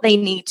what they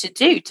need to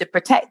do to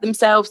protect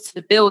themselves,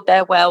 to build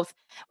their wealth,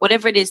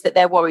 whatever it is that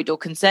they're worried or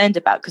concerned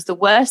about. Because the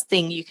worst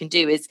thing you can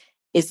do is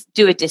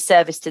do a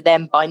disservice to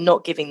them by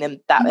not giving them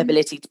that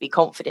ability to be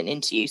confident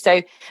into you.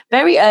 So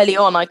very early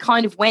on, I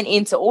kind of went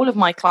into all of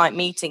my client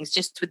meetings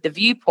just with the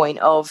viewpoint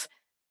of,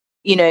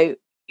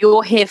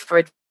 you're here for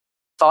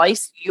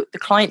advice. The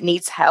client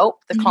needs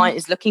help. The client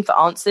is looking for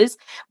answers.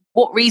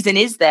 What reason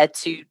is there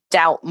to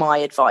doubt my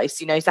advice?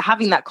 So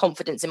having that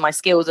confidence in my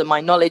skills and my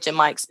knowledge and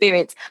my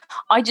experience,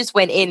 I just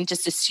went in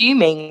just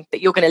assuming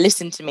that you're going to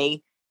listen to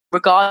me,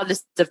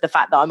 regardless of the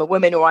fact that I'm a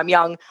woman or I'm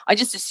young. I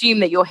just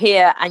assume that you're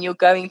here and you're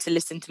going to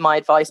listen to my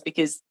advice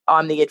because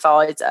I'm the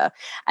advisor.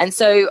 And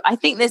so I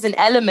think there's an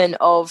element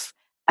of,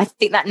 I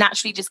think that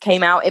naturally just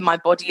came out in my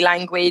body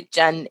language,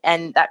 and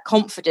that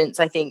confidence,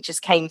 I think,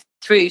 just came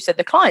through. So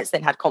the clients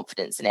then had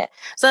confidence in it.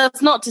 So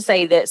that's not to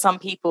say that some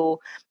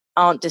people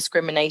aren't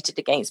discriminated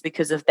against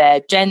because of their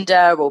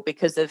gender or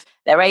because of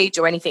their age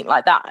or anything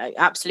like that.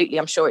 Absolutely,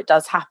 I'm sure it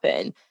does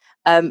happen.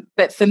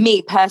 But for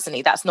me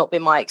personally, that's not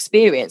been my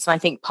experience. And I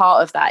think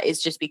part of that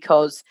is just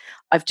because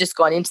I've just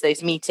gone into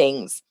those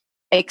meetings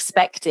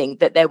expecting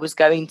that there was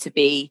going to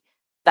be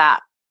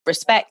that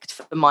respect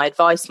for my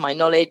advice, my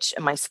knowledge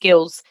and my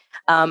skills.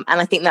 And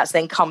I think that's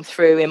then come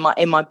through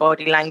in my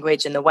body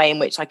language and the way in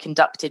which I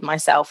conducted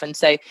myself. And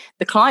so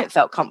the client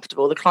felt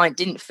comfortable. The client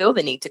didn't feel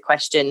the need to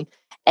question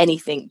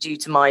anything due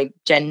to my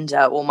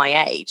gender or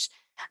my age.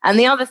 And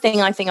the other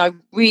thing I think I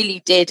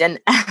really did, and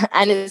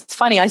it's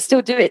funny, I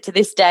still do it to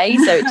this day,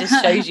 so it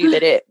just shows you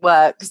that it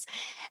works,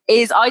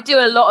 is I do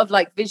a lot of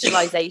like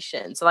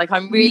visualization. So like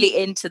I'm really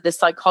into the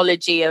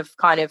psychology of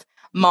kind of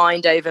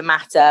mind over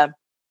matter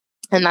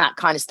and that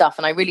kind of stuff.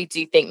 And I really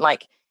do think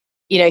like,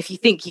 you know, if you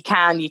think you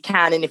can, you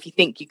can. And if you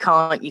think you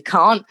can't, you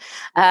can't.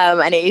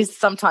 And it is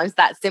sometimes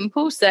that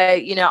simple. So,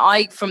 you know,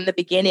 I, from the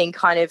beginning,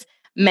 kind of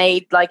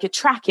made like a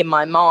track in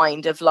my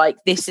mind of like,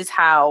 this is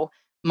how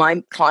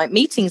my client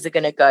meetings are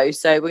going to go.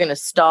 So we're going to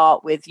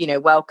start with, you know,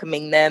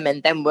 welcoming them,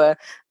 and then we're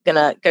going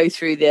to go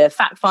through the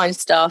fact find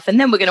stuff, and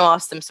then we're going to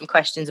ask them some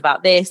questions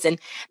about this, and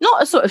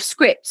not a sort of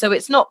script. So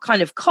it's not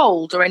kind of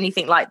cold or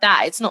anything like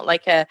that. It's not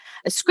like a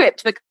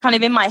script, but kind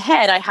of in my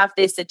head, I have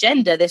this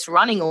agenda, this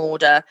running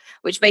order,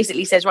 which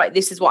basically says, right,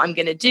 this is what I'm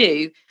going to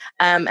do.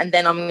 And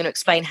then I'm going to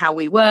explain how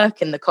we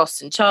work and the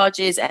costs and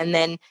charges. And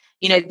then,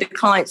 you know, the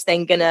client's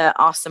then going to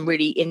ask some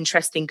really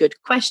interesting,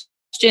 good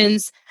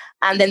questions.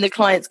 And then the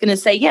client's going to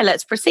say, yeah,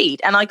 let's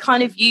proceed. And I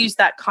kind of use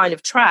that kind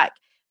of track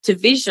to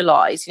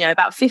visualize, you know,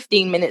 about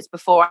 15 minutes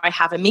before I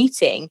have a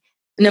meeting,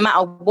 no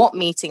matter what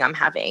meeting I'm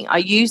having, I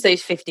use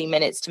those 15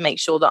 minutes to make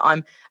sure that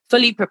I'm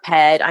fully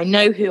prepared. I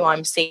know who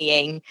I'm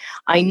seeing.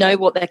 I know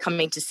what they're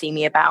coming to see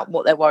me about,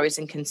 what their worries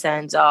and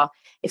concerns are.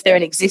 If they're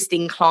an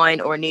existing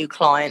client or a new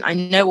client, I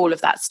know all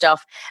of that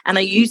stuff. And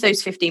I use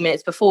those 15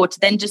 minutes before to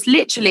then just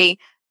literally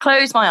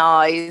close my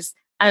eyes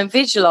and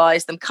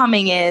visualize them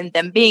coming in,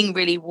 them being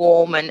really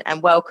warm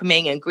and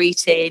welcoming and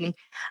greeting,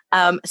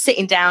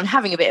 sitting down,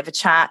 having a bit of a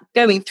chat,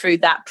 going through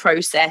that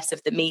process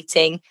of the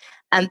meeting,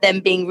 and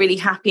then being really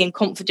happy and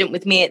confident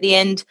with me at the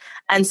end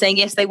and saying,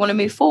 yes, they want to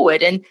move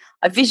forward. And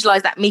I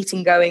visualize that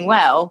meeting going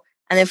well.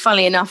 And then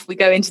funnily enough, we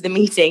go into the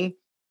meeting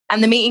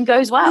and the meeting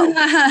goes well.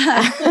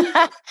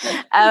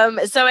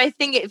 So I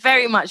think it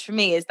very much for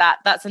me is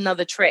that's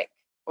another trick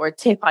or a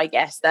tip, I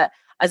guess, that,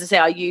 as I say,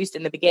 I used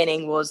in the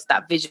beginning was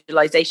that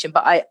visualization,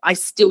 but I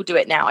still do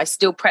it now. I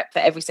still prep for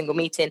every single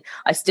meeting.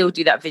 I still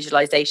do that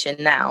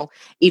visualization now,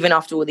 even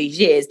after all these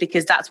years,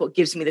 because that's what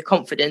gives me the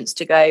confidence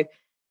to go,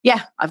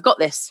 yeah, I've got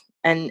this.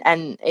 And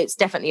it's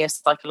definitely a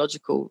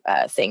psychological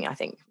thing, I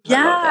think.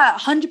 Yeah,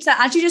 100%.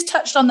 As you just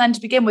touched on then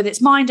to begin with,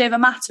 it's mind over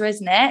matter,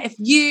 isn't it? If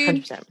you,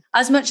 100%.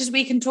 As much as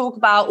we can talk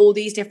about all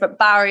these different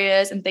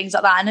barriers and things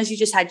like that, and as you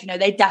just said, you know,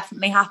 they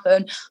definitely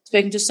happen. I've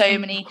spoken to so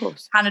many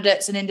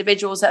candidates and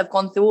individuals that have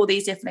gone through all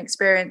these different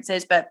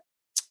experiences, but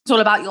it's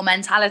all about your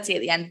mentality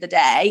at the end of the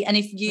day. And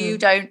if you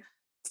don't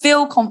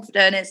feel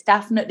confident, it's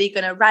definitely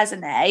going to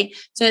resonate.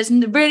 So it's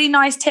a really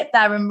nice tip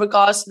there in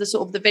regards to the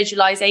sort of the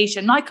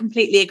visualization. I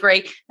completely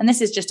agree. And this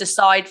is just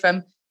aside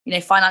from, you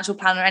know, financial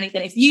plan or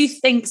anything. If you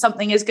think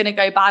something is going to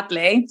go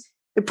badly,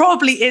 it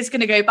probably is going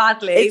to go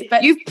badly.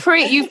 But you've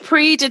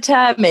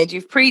predetermined,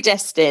 you've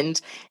predestined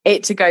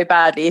it to go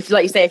badly. If,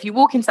 like you say, if you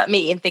walk into that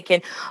meeting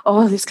thinking,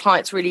 oh, this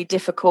client's really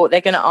difficult,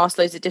 they're going to ask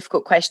loads of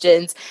difficult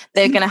questions,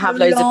 they're going to have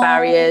loads of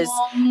barriers.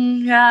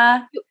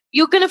 Yeah.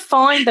 You're going to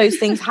find those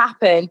things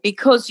happen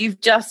because you've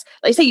just,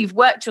 like you say, you've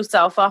worked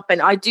yourself up. And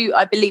I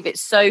believe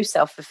it's so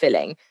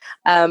self-fulfilling.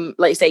 Like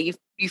you say,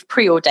 you've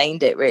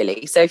preordained it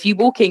really. So if you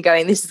walk in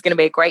going, this is going to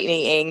be a great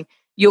meeting,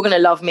 you're going to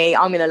love me,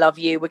 I'm going to love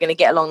you, we're going to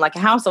get along like a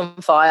house on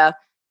fire,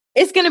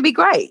 it's going to be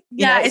great.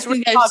 Yeah, it's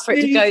really hard for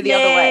it to go the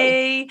other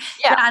way.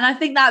 Yeah, and I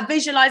think that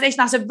visualization,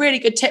 that's a really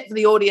good tip for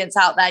the audience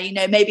out there. You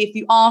know, maybe if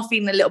you are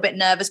feeling a little bit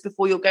nervous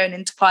before you're going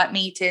into client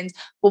meetings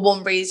for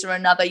one reason or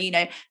another, you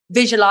know,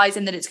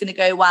 visualizing that it's going to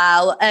go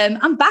well, and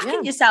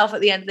backing yourself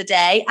at the end of the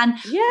day. And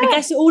I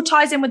guess it all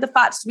ties in with the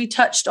facts we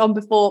touched on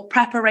before.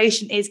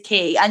 Preparation is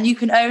key, and you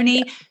can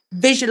only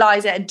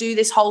visualize it and do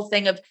this whole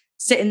thing of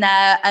sitting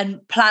there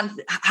and plan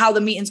how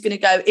the meeting's going to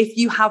go if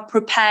you have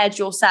prepared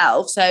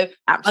yourself. So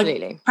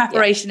absolutely,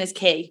 preparation is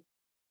key.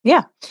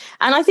 Yeah.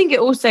 And I think it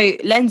also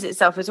lends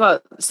itself as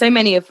well. So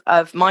many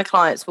of my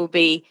clients will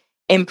be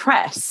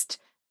impressed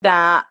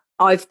that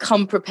I've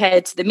come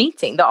prepared to the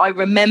meeting, that I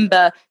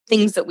remember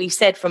things that we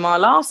said from our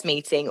last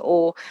meeting,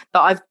 or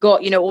that I've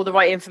got, you know, all the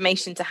right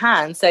information to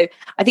hand. So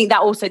I think that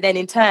also then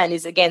in turn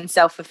is again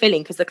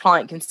self-fulfilling, because the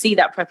client can see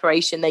that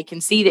preparation. They can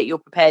see that you're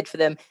prepared for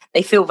them.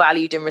 They feel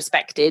valued and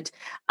respected.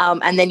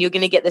 And then you're going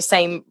to get the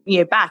same, you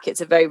know, back.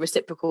 It's a very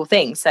reciprocal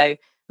thing. So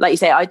like you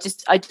say,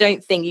 I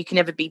don't think you can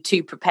ever be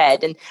too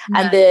prepared. And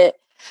the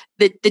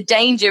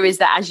danger is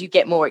that as you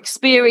get more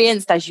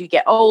experienced, as you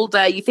get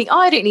older, you think, oh,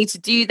 I don't need to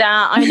do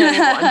that. I know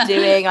what I'm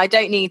doing. I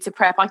don't need to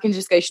prep. I can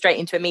just go straight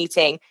into a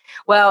meeting.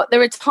 Well, there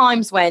are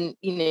times when,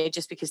 you know,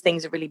 just because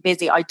things are really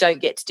busy, I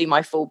don't get to do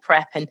my full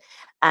prep,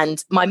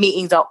 and my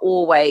meetings are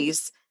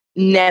always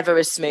never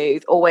as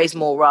smooth, always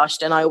more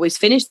rushed. And I always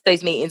finish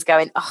those meetings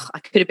going, oh, I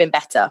could have been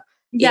better.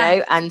 you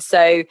know. And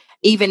so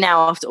even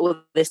now, after all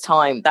this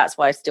time, that's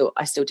why I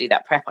still do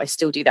that prep. I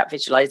still do that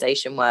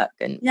visualization work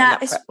and that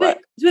prep work.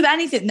 It's with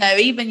anything though,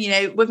 even, you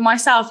know, with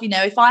myself, you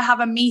know, if I have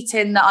a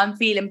meeting that I'm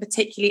feeling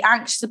particularly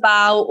anxious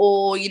about,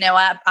 or, you know,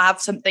 I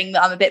have something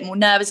that I'm a bit more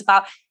nervous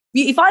about,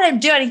 if I don't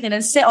do anything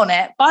and sit on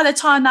it, by the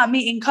time that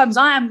meeting comes,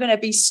 I am going to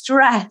be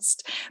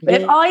stressed.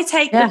 But if I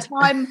take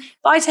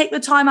the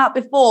time out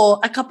before,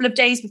 a couple of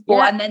days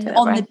before, and then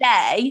on the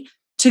day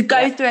to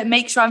go through it,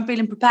 make sure I'm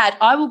feeling prepared,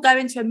 I will go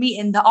into a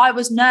meeting that I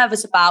was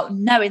nervous about,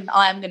 knowing that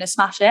I am going to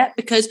smash it,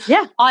 because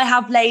I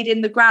have laid in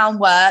the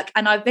groundwork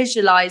and I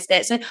visualized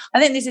it. So I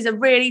think this is a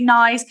really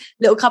nice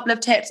little couple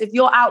of tips. If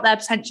you're out there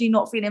potentially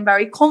not feeling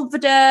very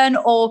confident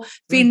or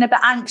feeling a bit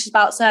anxious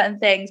about certain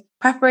things,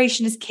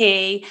 preparation is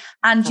key.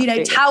 And, you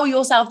know, tell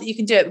yourself that you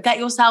can do it. Get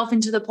yourself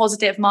into the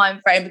positive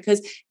mind frame, because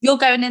if you're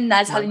going in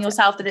there telling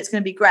yourself that it's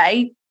going to be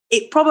great,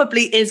 it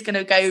probably is going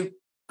to go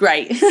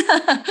great.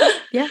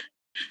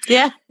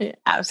 Yeah,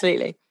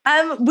 absolutely.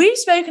 We've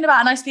spoken about,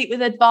 and I speak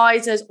with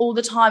advisors all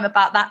the time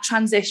about that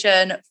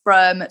transition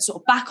from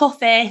sort of back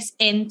office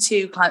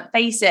into client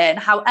facing.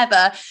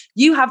 However,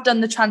 you have done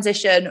the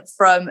transition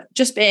from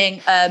just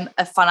being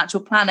a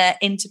financial planner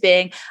into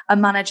being a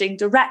managing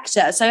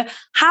director. So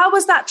how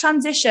was that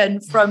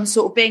transition from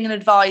sort of being an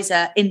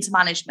advisor into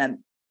management?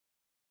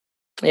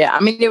 Yeah,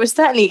 I mean, it was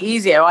certainly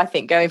easier, I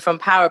think, going from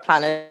power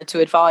planner to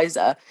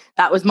advisor.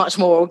 That was much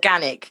more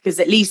organic, because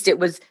at least it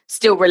was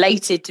still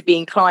related to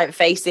being client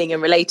facing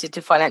and related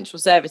to financial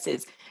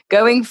services.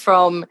 Going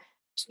from,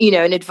 you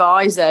know, an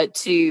advisor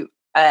to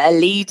a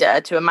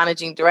leader to a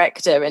managing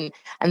director,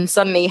 and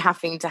suddenly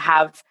having to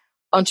have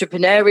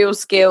entrepreneurial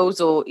skills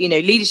or, you know,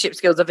 leadership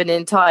skills of an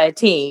entire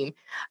team,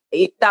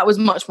 that was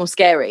much more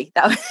scary.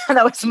 That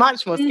was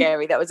much more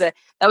scary. That was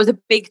a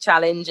big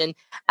challenge,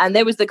 and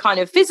there was the kind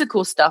of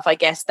physical stuff, I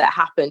guess, that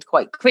happened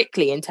quite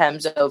quickly in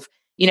terms of,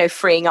 you know,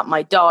 freeing up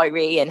my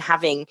diary and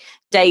having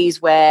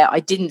days where I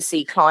didn't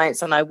see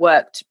clients and I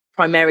worked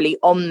primarily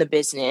on the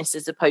business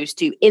as opposed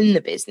to in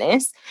the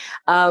business.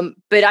 But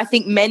I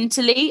think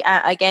mentally,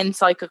 again,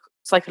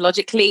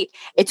 psychologically,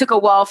 it took a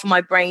while for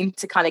my brain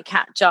to kind of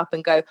catch up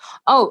and go,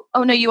 oh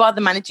no, you are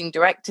the managing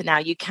director now.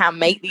 You can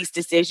make these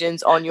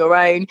decisions on your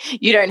own.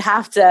 You don't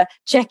have to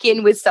check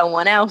in with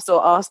someone else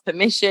or ask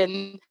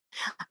permission.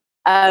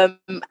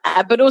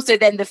 But also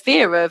then the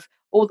fear of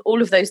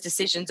all of those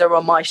decisions are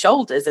on my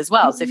shoulders as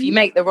well. So if you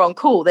make the wrong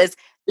call, there's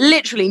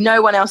literally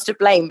no one else to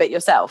blame but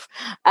yourself.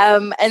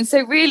 And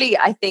so really,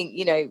 I think,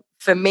 you know,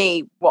 for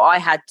me, what I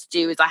had to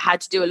do is I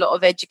had to do a lot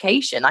of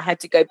education. I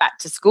had to go back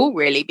to school,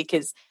 really,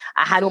 because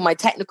I had all my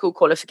technical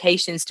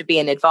qualifications to be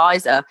an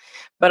advisor.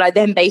 But I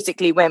then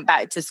basically went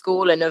back to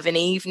school, and of an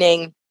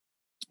evening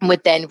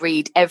would then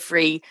read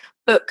every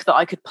book that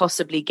I could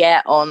possibly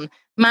get on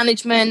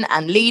management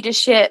and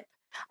leadership,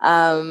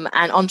 and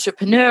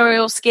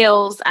entrepreneurial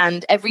skills,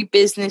 and every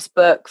business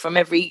book from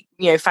every,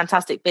 you know,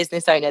 fantastic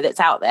business owner that's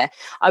out there.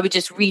 I would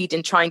just read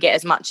and try and get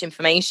as much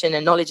information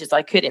and knowledge as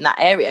I could in that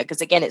area,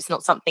 because again, it's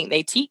not something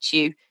they teach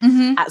you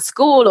at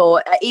school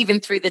or even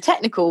through the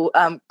technical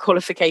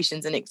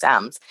qualifications and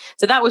exams.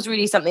 So that was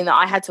really something that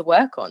I had to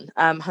work on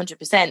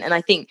 100%. And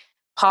I think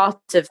part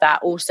of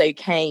that also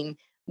came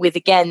with,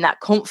 again, that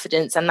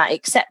confidence and that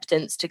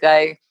acceptance to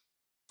go,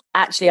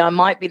 actually, I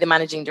might be the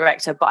managing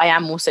director, but I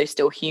am also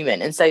still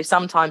human. And so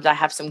sometimes I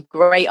have some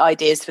great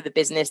ideas for the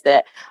business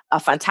that are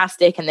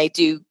fantastic and they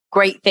do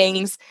great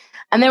things.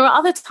 And there are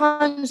other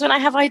times when I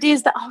have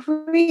ideas that are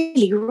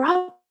really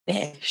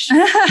rubbish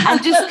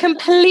and just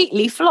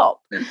completely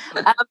flop. And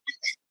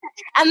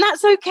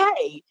that's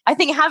okay. I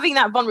think having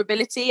that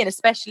vulnerability, and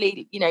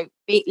especially, you know,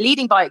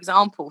 leading by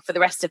example for the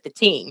rest of the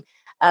team,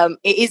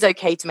 it is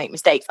okay to make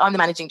mistakes. I'm the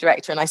managing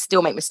director and I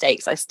still make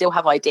mistakes. I still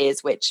have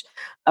ideas which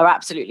are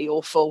absolutely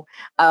awful.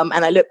 And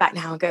I look back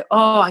now and go,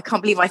 oh, I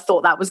can't believe I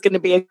thought that was going to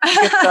be a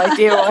good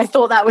idea, or I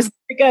thought that was going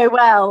to go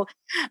well.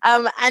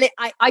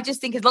 I just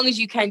think as long as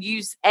you can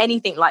use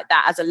anything like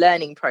that as a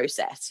learning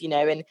process, you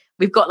know, and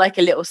we've got like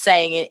a little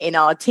saying in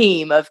our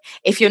team of,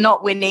 if you're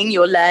not winning,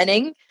 you're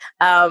learning.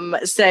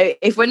 So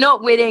if we're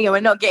not winning and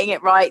we're not getting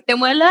it right, then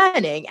we're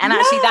learning. And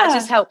actually that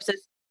just helps us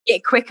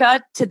get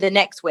quicker to the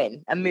next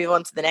win and move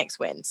on to the next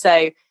win.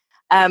 So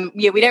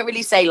we don't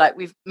really say like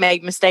we've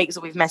made mistakes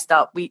or we've messed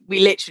up. We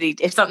literally,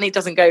 if something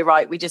doesn't go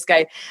right, we just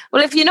go,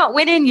 well, if you're not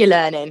winning, you're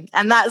learning.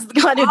 And that's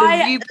kind of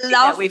the viewpoint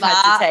that we've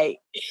had to take.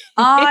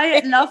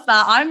 I love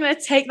that. I'm going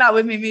to take that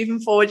with me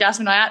moving forward,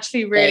 Jasmine. I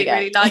actually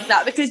really like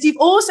that, because you've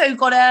also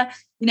got to,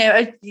 you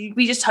know,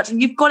 we just touched on,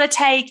 you've got to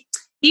take,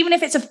 even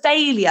if it's a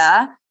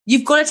failure,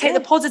 you've got to take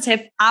the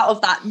positive out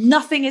of that.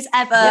 Nothing is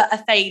ever a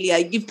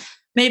failure.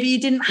 Maybe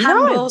you didn't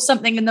handle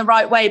something in the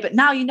right way, but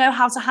now you know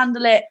how to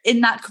handle it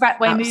in that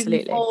correct way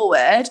moving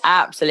forward.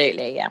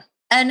 Absolutely, yeah.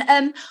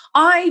 And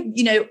I,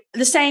 you know,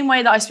 the same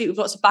way that I speak with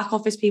lots of back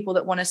office people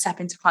that want to step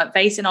into client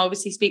facing, I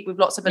obviously speak with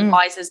lots of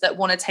advisors that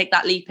want to take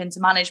that leap into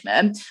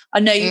management.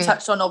 I know you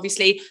touched on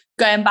obviously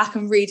going back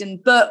and reading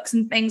books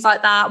and things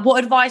like that.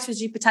 What advice would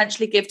you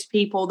potentially give to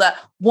people that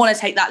want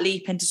to take that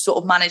leap into sort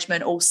of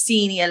management or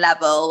senior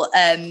level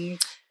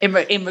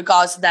in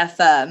regards to their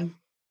firm?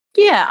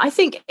 Yeah, I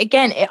think,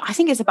 again, I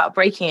think it's about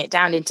breaking it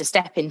down into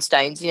stepping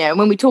stones. And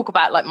when we talk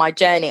about like my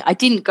journey, I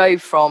didn't go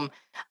from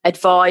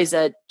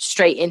advisor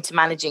straight into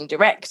managing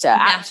director. Yeah.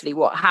 Actually,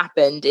 what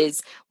happened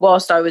is,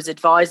 whilst I was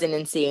advising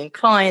and seeing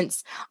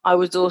clients, I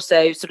was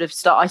also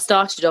I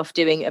started off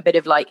doing a bit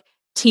of like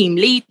team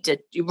leader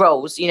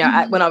roles.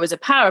 When I was a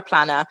power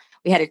planner,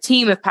 we had a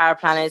team of power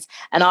planners,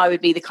 and I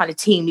would be the kind of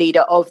team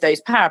leader of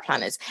those power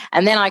planners.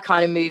 And then I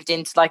kind of moved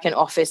into like an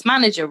office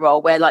manager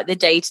role, where like the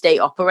day-to-day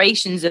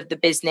operations of the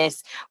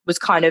business was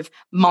kind of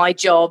my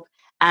job.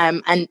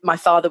 And my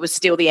father was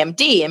still the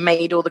MD and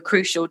made all the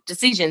crucial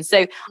decisions.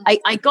 So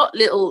I got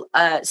little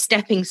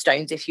stepping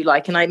stones, if you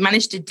like, and I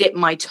managed to dip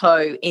my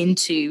toe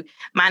into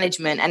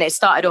management. And it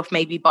started off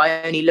maybe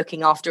by only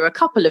looking after a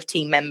couple of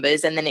team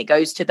members, and then it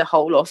goes to the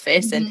whole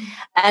office.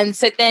 And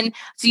so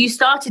you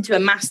started to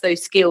amass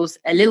those skills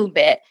a little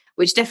bit,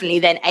 which definitely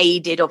then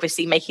aided,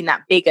 obviously, making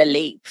that bigger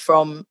leap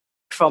from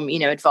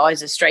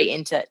advisor straight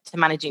into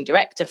managing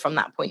director from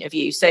that point of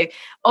view. So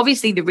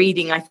obviously the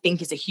reading, I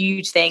think, is a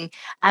huge thing.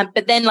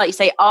 But then, like you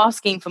say,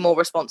 asking for more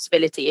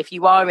responsibility. If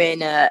you are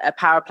in a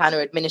power planner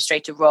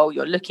administrator role,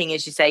 you're looking,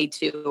 as you say,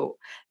 to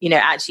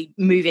actually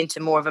move into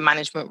more of a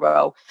management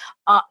role,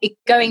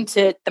 going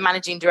to the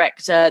managing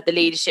director, the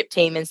leadership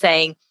team, and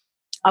saying,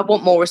 I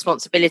want more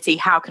responsibility.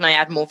 How can I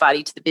add more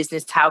value to the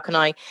business? How can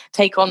I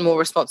take on more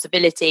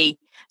responsibility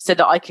so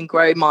that I can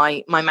grow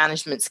my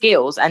management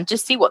skills, and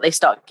just see what they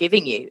start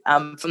giving you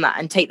from that,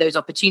 and take those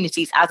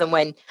opportunities as and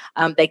when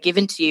they're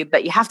given to you.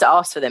 But you have to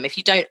ask for them. If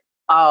you don't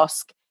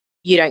ask,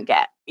 you don't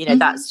get.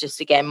 That's just,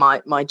 again,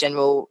 my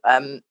general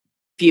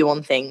view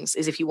on things,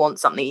 is if you want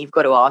something, you've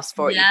got to ask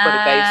for it. You've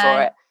got to go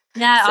for it.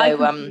 Yeah, so, I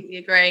completely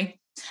agree.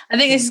 I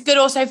think this is good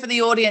also for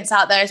the audience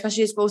out there,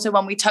 especially also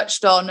when we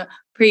touched on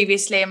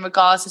previously in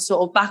regards to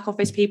sort of back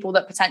office people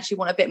that potentially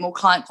want a bit more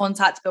client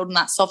contact, building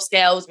that soft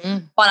skills,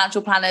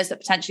 financial planners that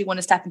potentially want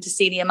to step into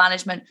senior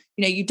management.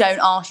 You don't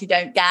ask, you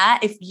don't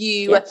get. If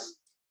you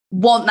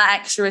want that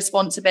extra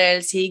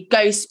responsibility,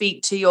 go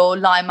speak to your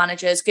line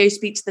managers, go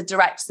speak to the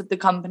directors of the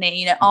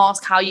company,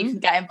 ask how you can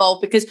get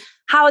involved, because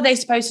how are they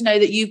supposed to know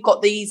that you've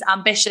got these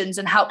ambitions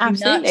and help you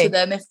nurture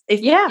them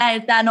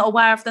if they're not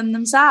aware of them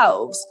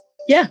themselves?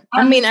 Yeah.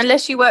 I mean,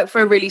 unless you work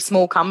for a really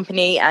small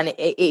company and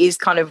it is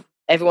kind of,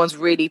 everyone's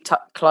really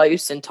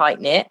close and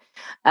tight knit.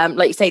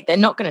 Like you say, they're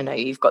not going to know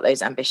you've got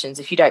those ambitions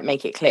if you don't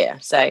make it clear.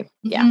 So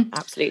yeah,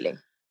 absolutely.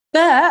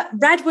 But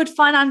Redwood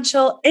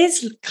Financial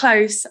is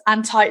close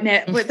and tight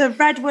knit with the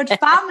Redwood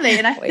family.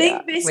 And I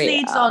think this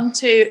leads on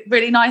to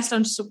really nicely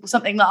on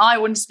something that I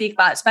want to speak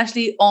about,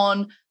 especially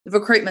on the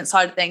recruitment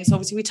side of things.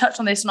 Obviously, we touched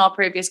on this in our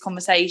previous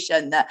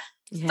conversation, that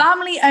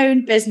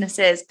family-owned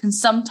businesses can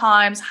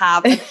sometimes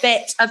have a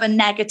bit of a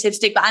negative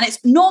stigma. And it's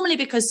normally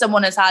because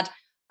someone has had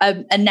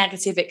a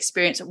negative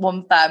experience at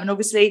one firm. And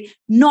obviously,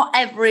 not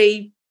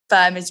every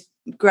firm is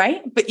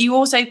great, but you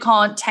also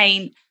can't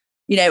taint,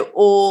 taint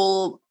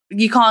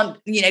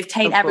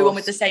everyone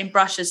with the same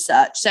brush as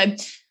such. So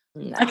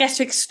I guess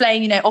to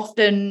explain,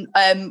 often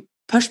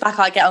pushback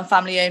I get on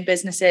family-owned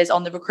businesses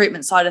on the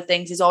recruitment side of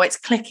things is, it's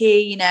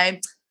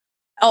cliquey,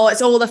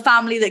 it's all the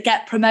family that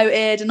get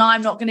promoted and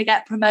I'm not going to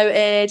get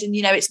promoted. And,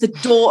 it's the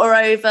daughter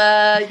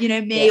over,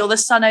 me or the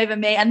son over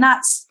me. And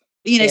that's,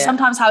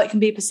 sometimes how it can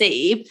be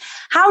perceived.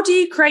 How do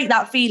you create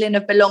that feeling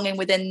of belonging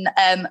within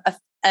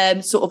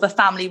sort of a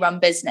family-run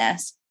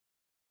business?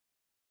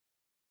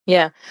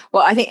 Yeah.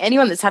 Well, I think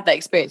anyone that's had that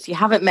experience, you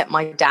haven't met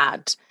my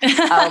dad,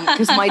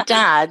 because my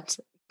dad,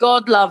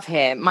 God love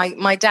him,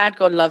 my dad,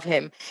 God love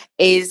him,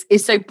 is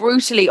so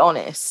brutally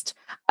honest.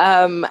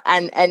 And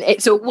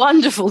it's a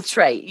wonderful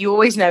trait. You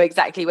always know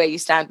exactly where you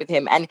stand with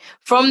him. And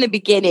from the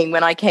beginning,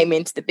 when I came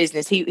into the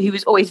business, he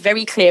was always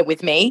very clear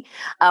with me,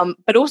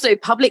 but also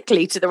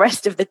publicly to the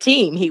rest of the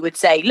team. He would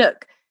say,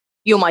 look,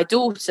 you're my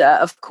daughter.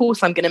 Of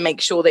course, I'm going to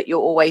make sure that you're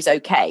always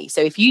okay.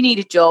 So if you need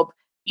a job,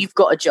 you've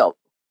got a job.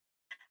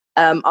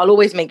 I'll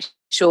always make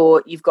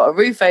sure you've got a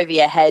roof over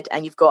your head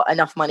and you've got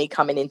enough money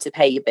coming in to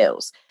pay your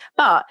bills.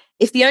 But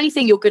if the only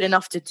thing you're good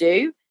enough to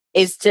do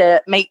is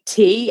to make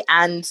tea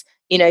and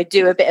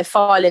do a bit of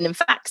filing and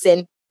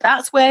faxing,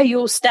 that's where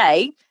you'll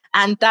stay,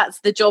 and that's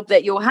the job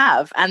that you'll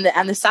have, and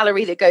the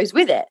salary that goes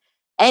with it.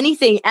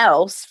 Anything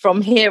else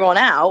from here on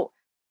out,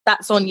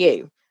 that's on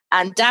you.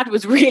 And Dad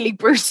was really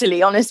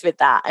brutally honest with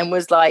that, and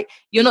was like,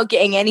 you're not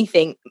getting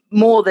anything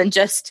more than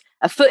just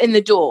a foot in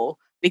the door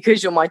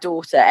because you're my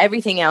daughter.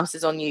 Everything else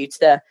is on you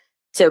to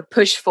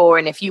push for.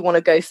 And if you want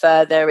to go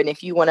further, and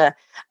if you want to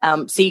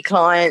see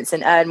clients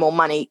and earn more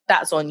money,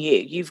 that's on you.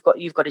 You've got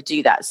to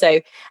do that.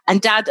 So,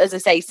 and Dad, as I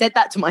say, said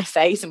that to my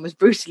face and was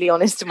brutally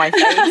honest to my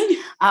face,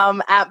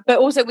 but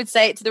also would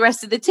say it to the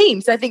rest of the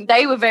team. So I think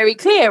they were very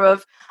clear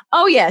of,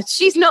 oh yeah,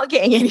 she's not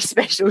getting any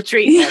special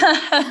treatment.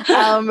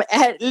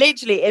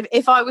 Literally,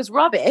 if I was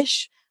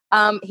rubbish,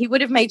 he would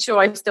have made sure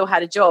I still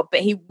had a job,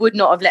 but he would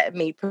not have let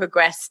me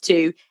progress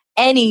to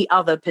any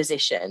other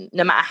position,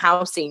 no matter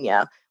how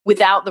senior,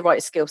 without the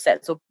right skill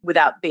sets or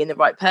without being the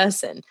right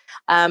person.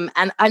 And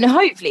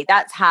hopefully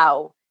that's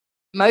how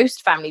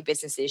most family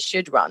businesses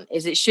should run,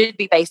 is it should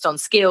be based on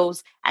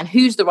skills and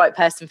who's the right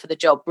person for the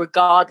job,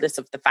 regardless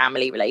of the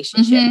family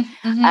relationship.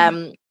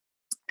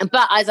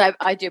 But as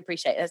I do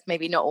appreciate, that's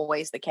maybe not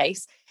always the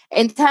case.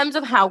 In terms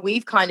of how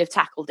we've kind of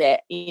tackled it,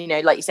 you know,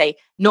 like you say,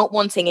 not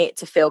wanting it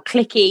to feel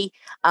cliquey,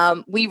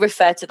 we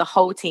refer to the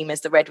whole team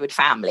as the Redwood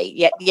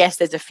family. Yes,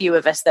 there's a few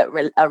of us that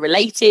are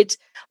related,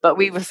 but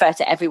we refer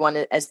to everyone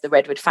as the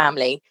Redwood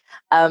family.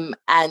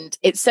 And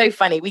it's so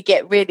funny. We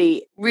get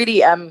really,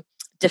 really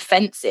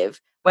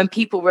defensive when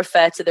people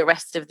refer to the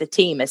rest of the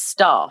team as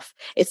staff.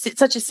 It's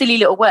such a silly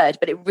little word,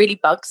 but it really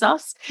bugs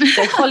us.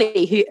 So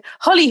Holly,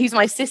 who's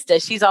my sister,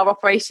 she's our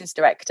operations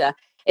director.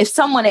 If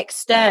someone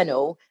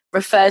external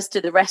refers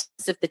to the rest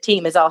of the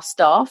team as our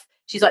staff,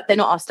 she's like, they're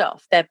not our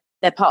staff. They're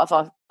part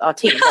of our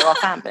team. They're our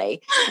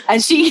family.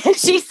 And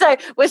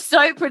we're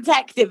so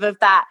protective of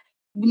that,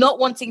 not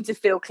wanting to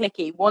feel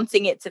cliquey,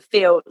 wanting it to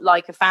feel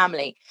like a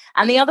family.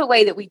 And the other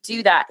way that we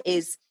do that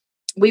is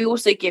we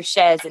also give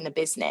shares in the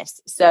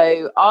business.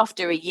 So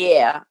after a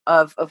year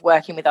of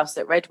working with us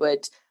at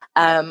Redwood,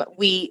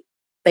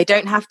 they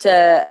don't have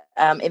to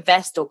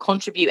invest or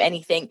contribute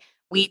anything.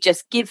 We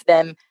just give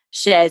them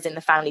shares in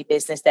the family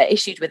business. They're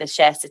issued with a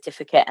share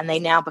certificate and they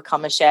now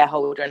become a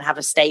shareholder and have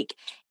a stake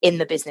in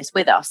the business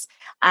with us.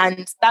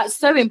 And that's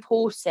so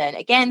important,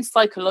 again,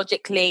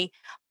 psychologically,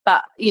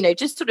 but, you know,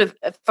 just sort of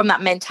from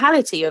that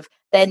mentality of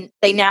then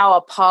they now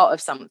are part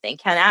of something.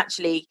 And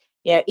actually,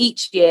 you know,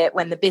 each year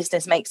when the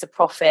business makes a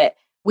profit,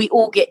 we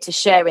all get to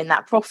share in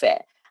that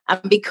profit. And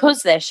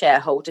because they're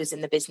shareholders in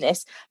the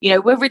business, you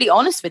know, we're really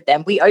honest with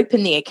them. We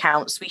open the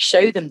accounts, we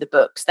show them the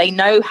books. They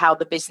know how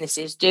the business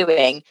is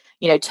doing,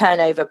 you know,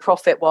 turnover,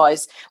 profit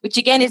wise, which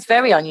again is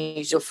very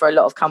unusual for a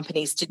lot of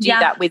companies to do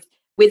that with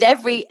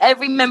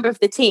every member of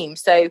the team.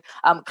 So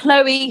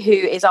Chloe, who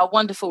is our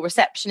wonderful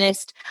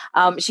receptionist,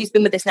 she's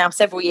been with us now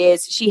several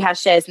years. She has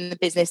shares in the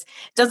business.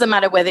 It doesn't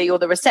matter whether you're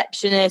the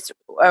receptionist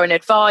or an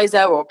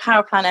advisor or a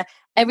power planner,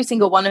 every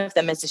single one of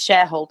them as a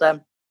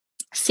shareholder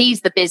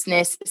sees the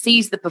business,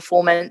 sees the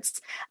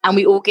performance, and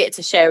we all get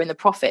to share in the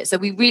profit. So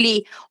we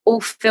really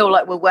all feel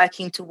like we're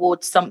working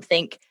towards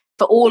something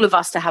for all of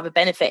us to have a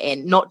benefit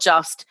in, not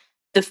just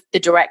the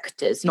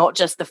directors, not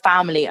just the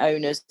family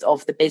owners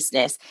of the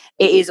business.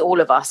 It is all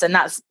of us. And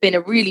that's been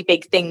a really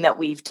big thing that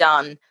we've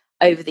done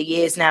over the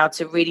years now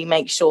to really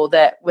make sure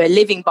that we're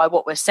living by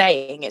what we're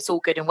saying. It's all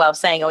good and well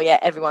saying, oh yeah,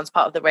 everyone's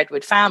part of the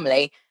Redwood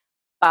family,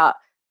 but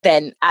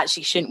then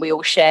actually shouldn't we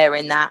all share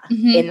in that,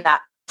 in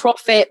that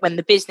profit? When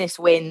the business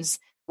wins,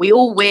 we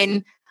all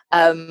win.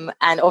 And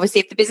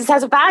obviously if the business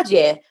has a bad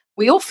year,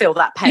 we all feel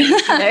that pain,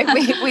 you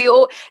know, we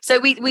all, so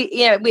we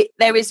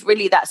there is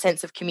really that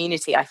sense of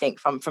community, I think,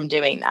 from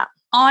doing that.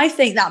 I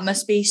think that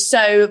must be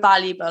so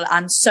valuable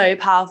and so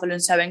powerful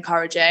and so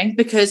encouraging,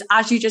 because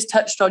as you just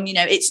touched on, you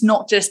know, it's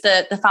not just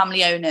the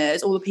family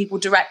owners or the people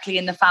directly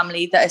in the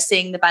family that are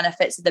seeing the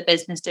benefits of the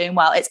business doing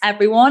well. It's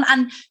everyone.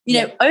 And,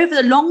 you know, over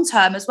the long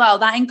term as well,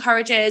 that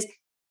encourages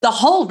the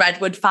whole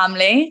Redwood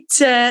family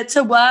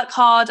to work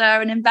harder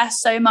and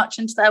invest so much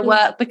into their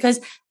work, because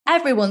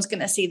everyone's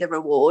going to see the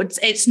rewards.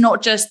 It's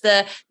not just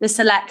the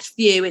select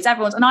few, it's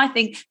everyone's. And I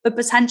think for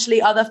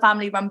potentially other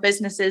family run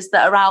businesses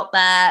that are out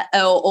there,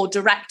 or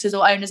directors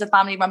or owners of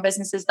family run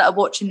businesses that are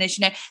watching this,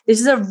 you know, this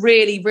is a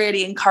really,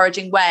 really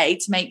encouraging way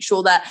to make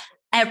sure that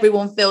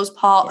everyone feels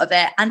part of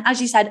it. And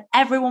as you said,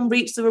 everyone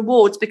reaps the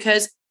rewards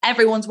because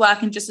everyone's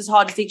working just as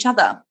hard as each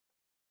other.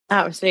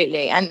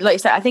 Absolutely. And like I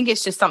said, I think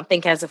it's just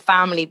something as a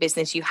family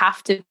business, you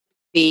have to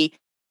be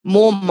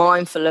more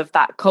mindful of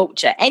that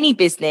culture. Any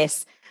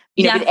business,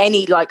 you know, with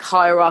any like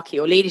hierarchy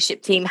or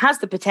leadership team has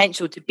the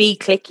potential to be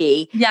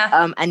cliquey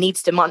and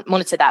needs to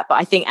monitor that. But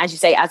I think, as you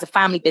say, as a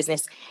family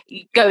business,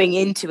 going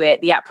into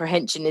it, the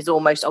apprehension is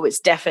almost, oh, it's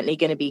definitely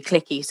going to be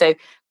cliquey. So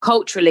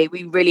culturally,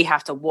 we really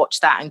have to watch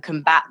that and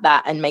combat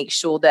that and make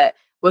sure that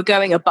we're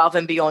going above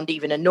and beyond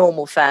even a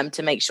normal firm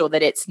to make sure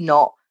that it's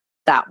not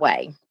that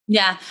way.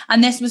 Yeah.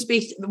 And this must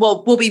be,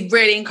 will be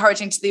really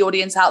encouraging to the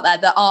audience out there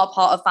that are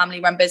part of family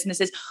run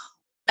businesses,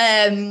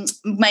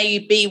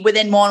 maybe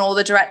within one or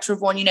the director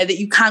of one, you know, that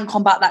you can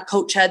combat that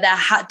culture. There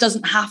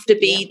doesn't have to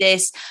be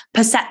this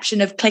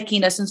perception of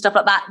clickiness and stuff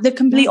like that. The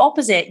complete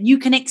opposite. You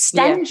can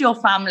extend your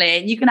family,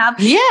 and you can have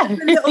a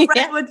little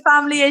Redwood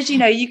family, as you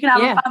know, you can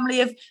have a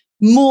family of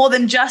more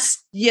than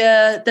just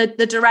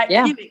the direct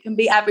view. It can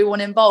be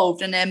everyone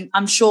involved. And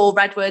I'm sure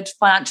Redwood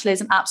financially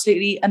is an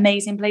absolutely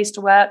amazing place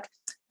to work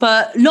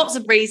for lots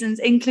of reasons,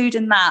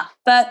 including that.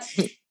 But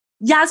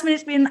Jasmine,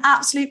 it's been an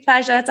absolute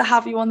pleasure to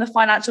have you on the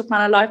Financial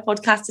Planner Live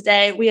podcast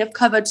today. We have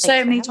covered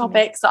so many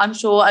topics that I'm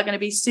sure are going to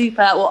be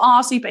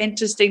are super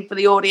interesting for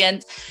the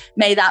audience.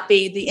 May that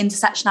be the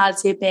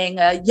intersectionality of being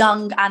a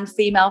young and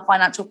female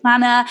financial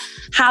planner,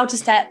 how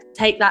to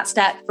take that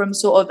step from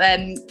sort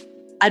of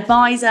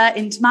advisor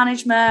into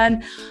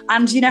management,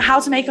 and, you know, how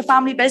to make a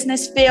family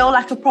business feel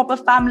like a proper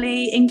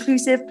family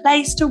inclusive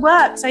place to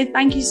work. So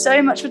thank you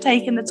so much for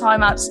taking the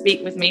time out to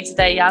speak with me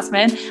today,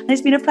 Jasmine. And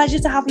it's been a pleasure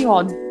to have you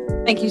on.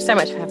 Thank you so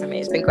much for having me.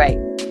 It's been great.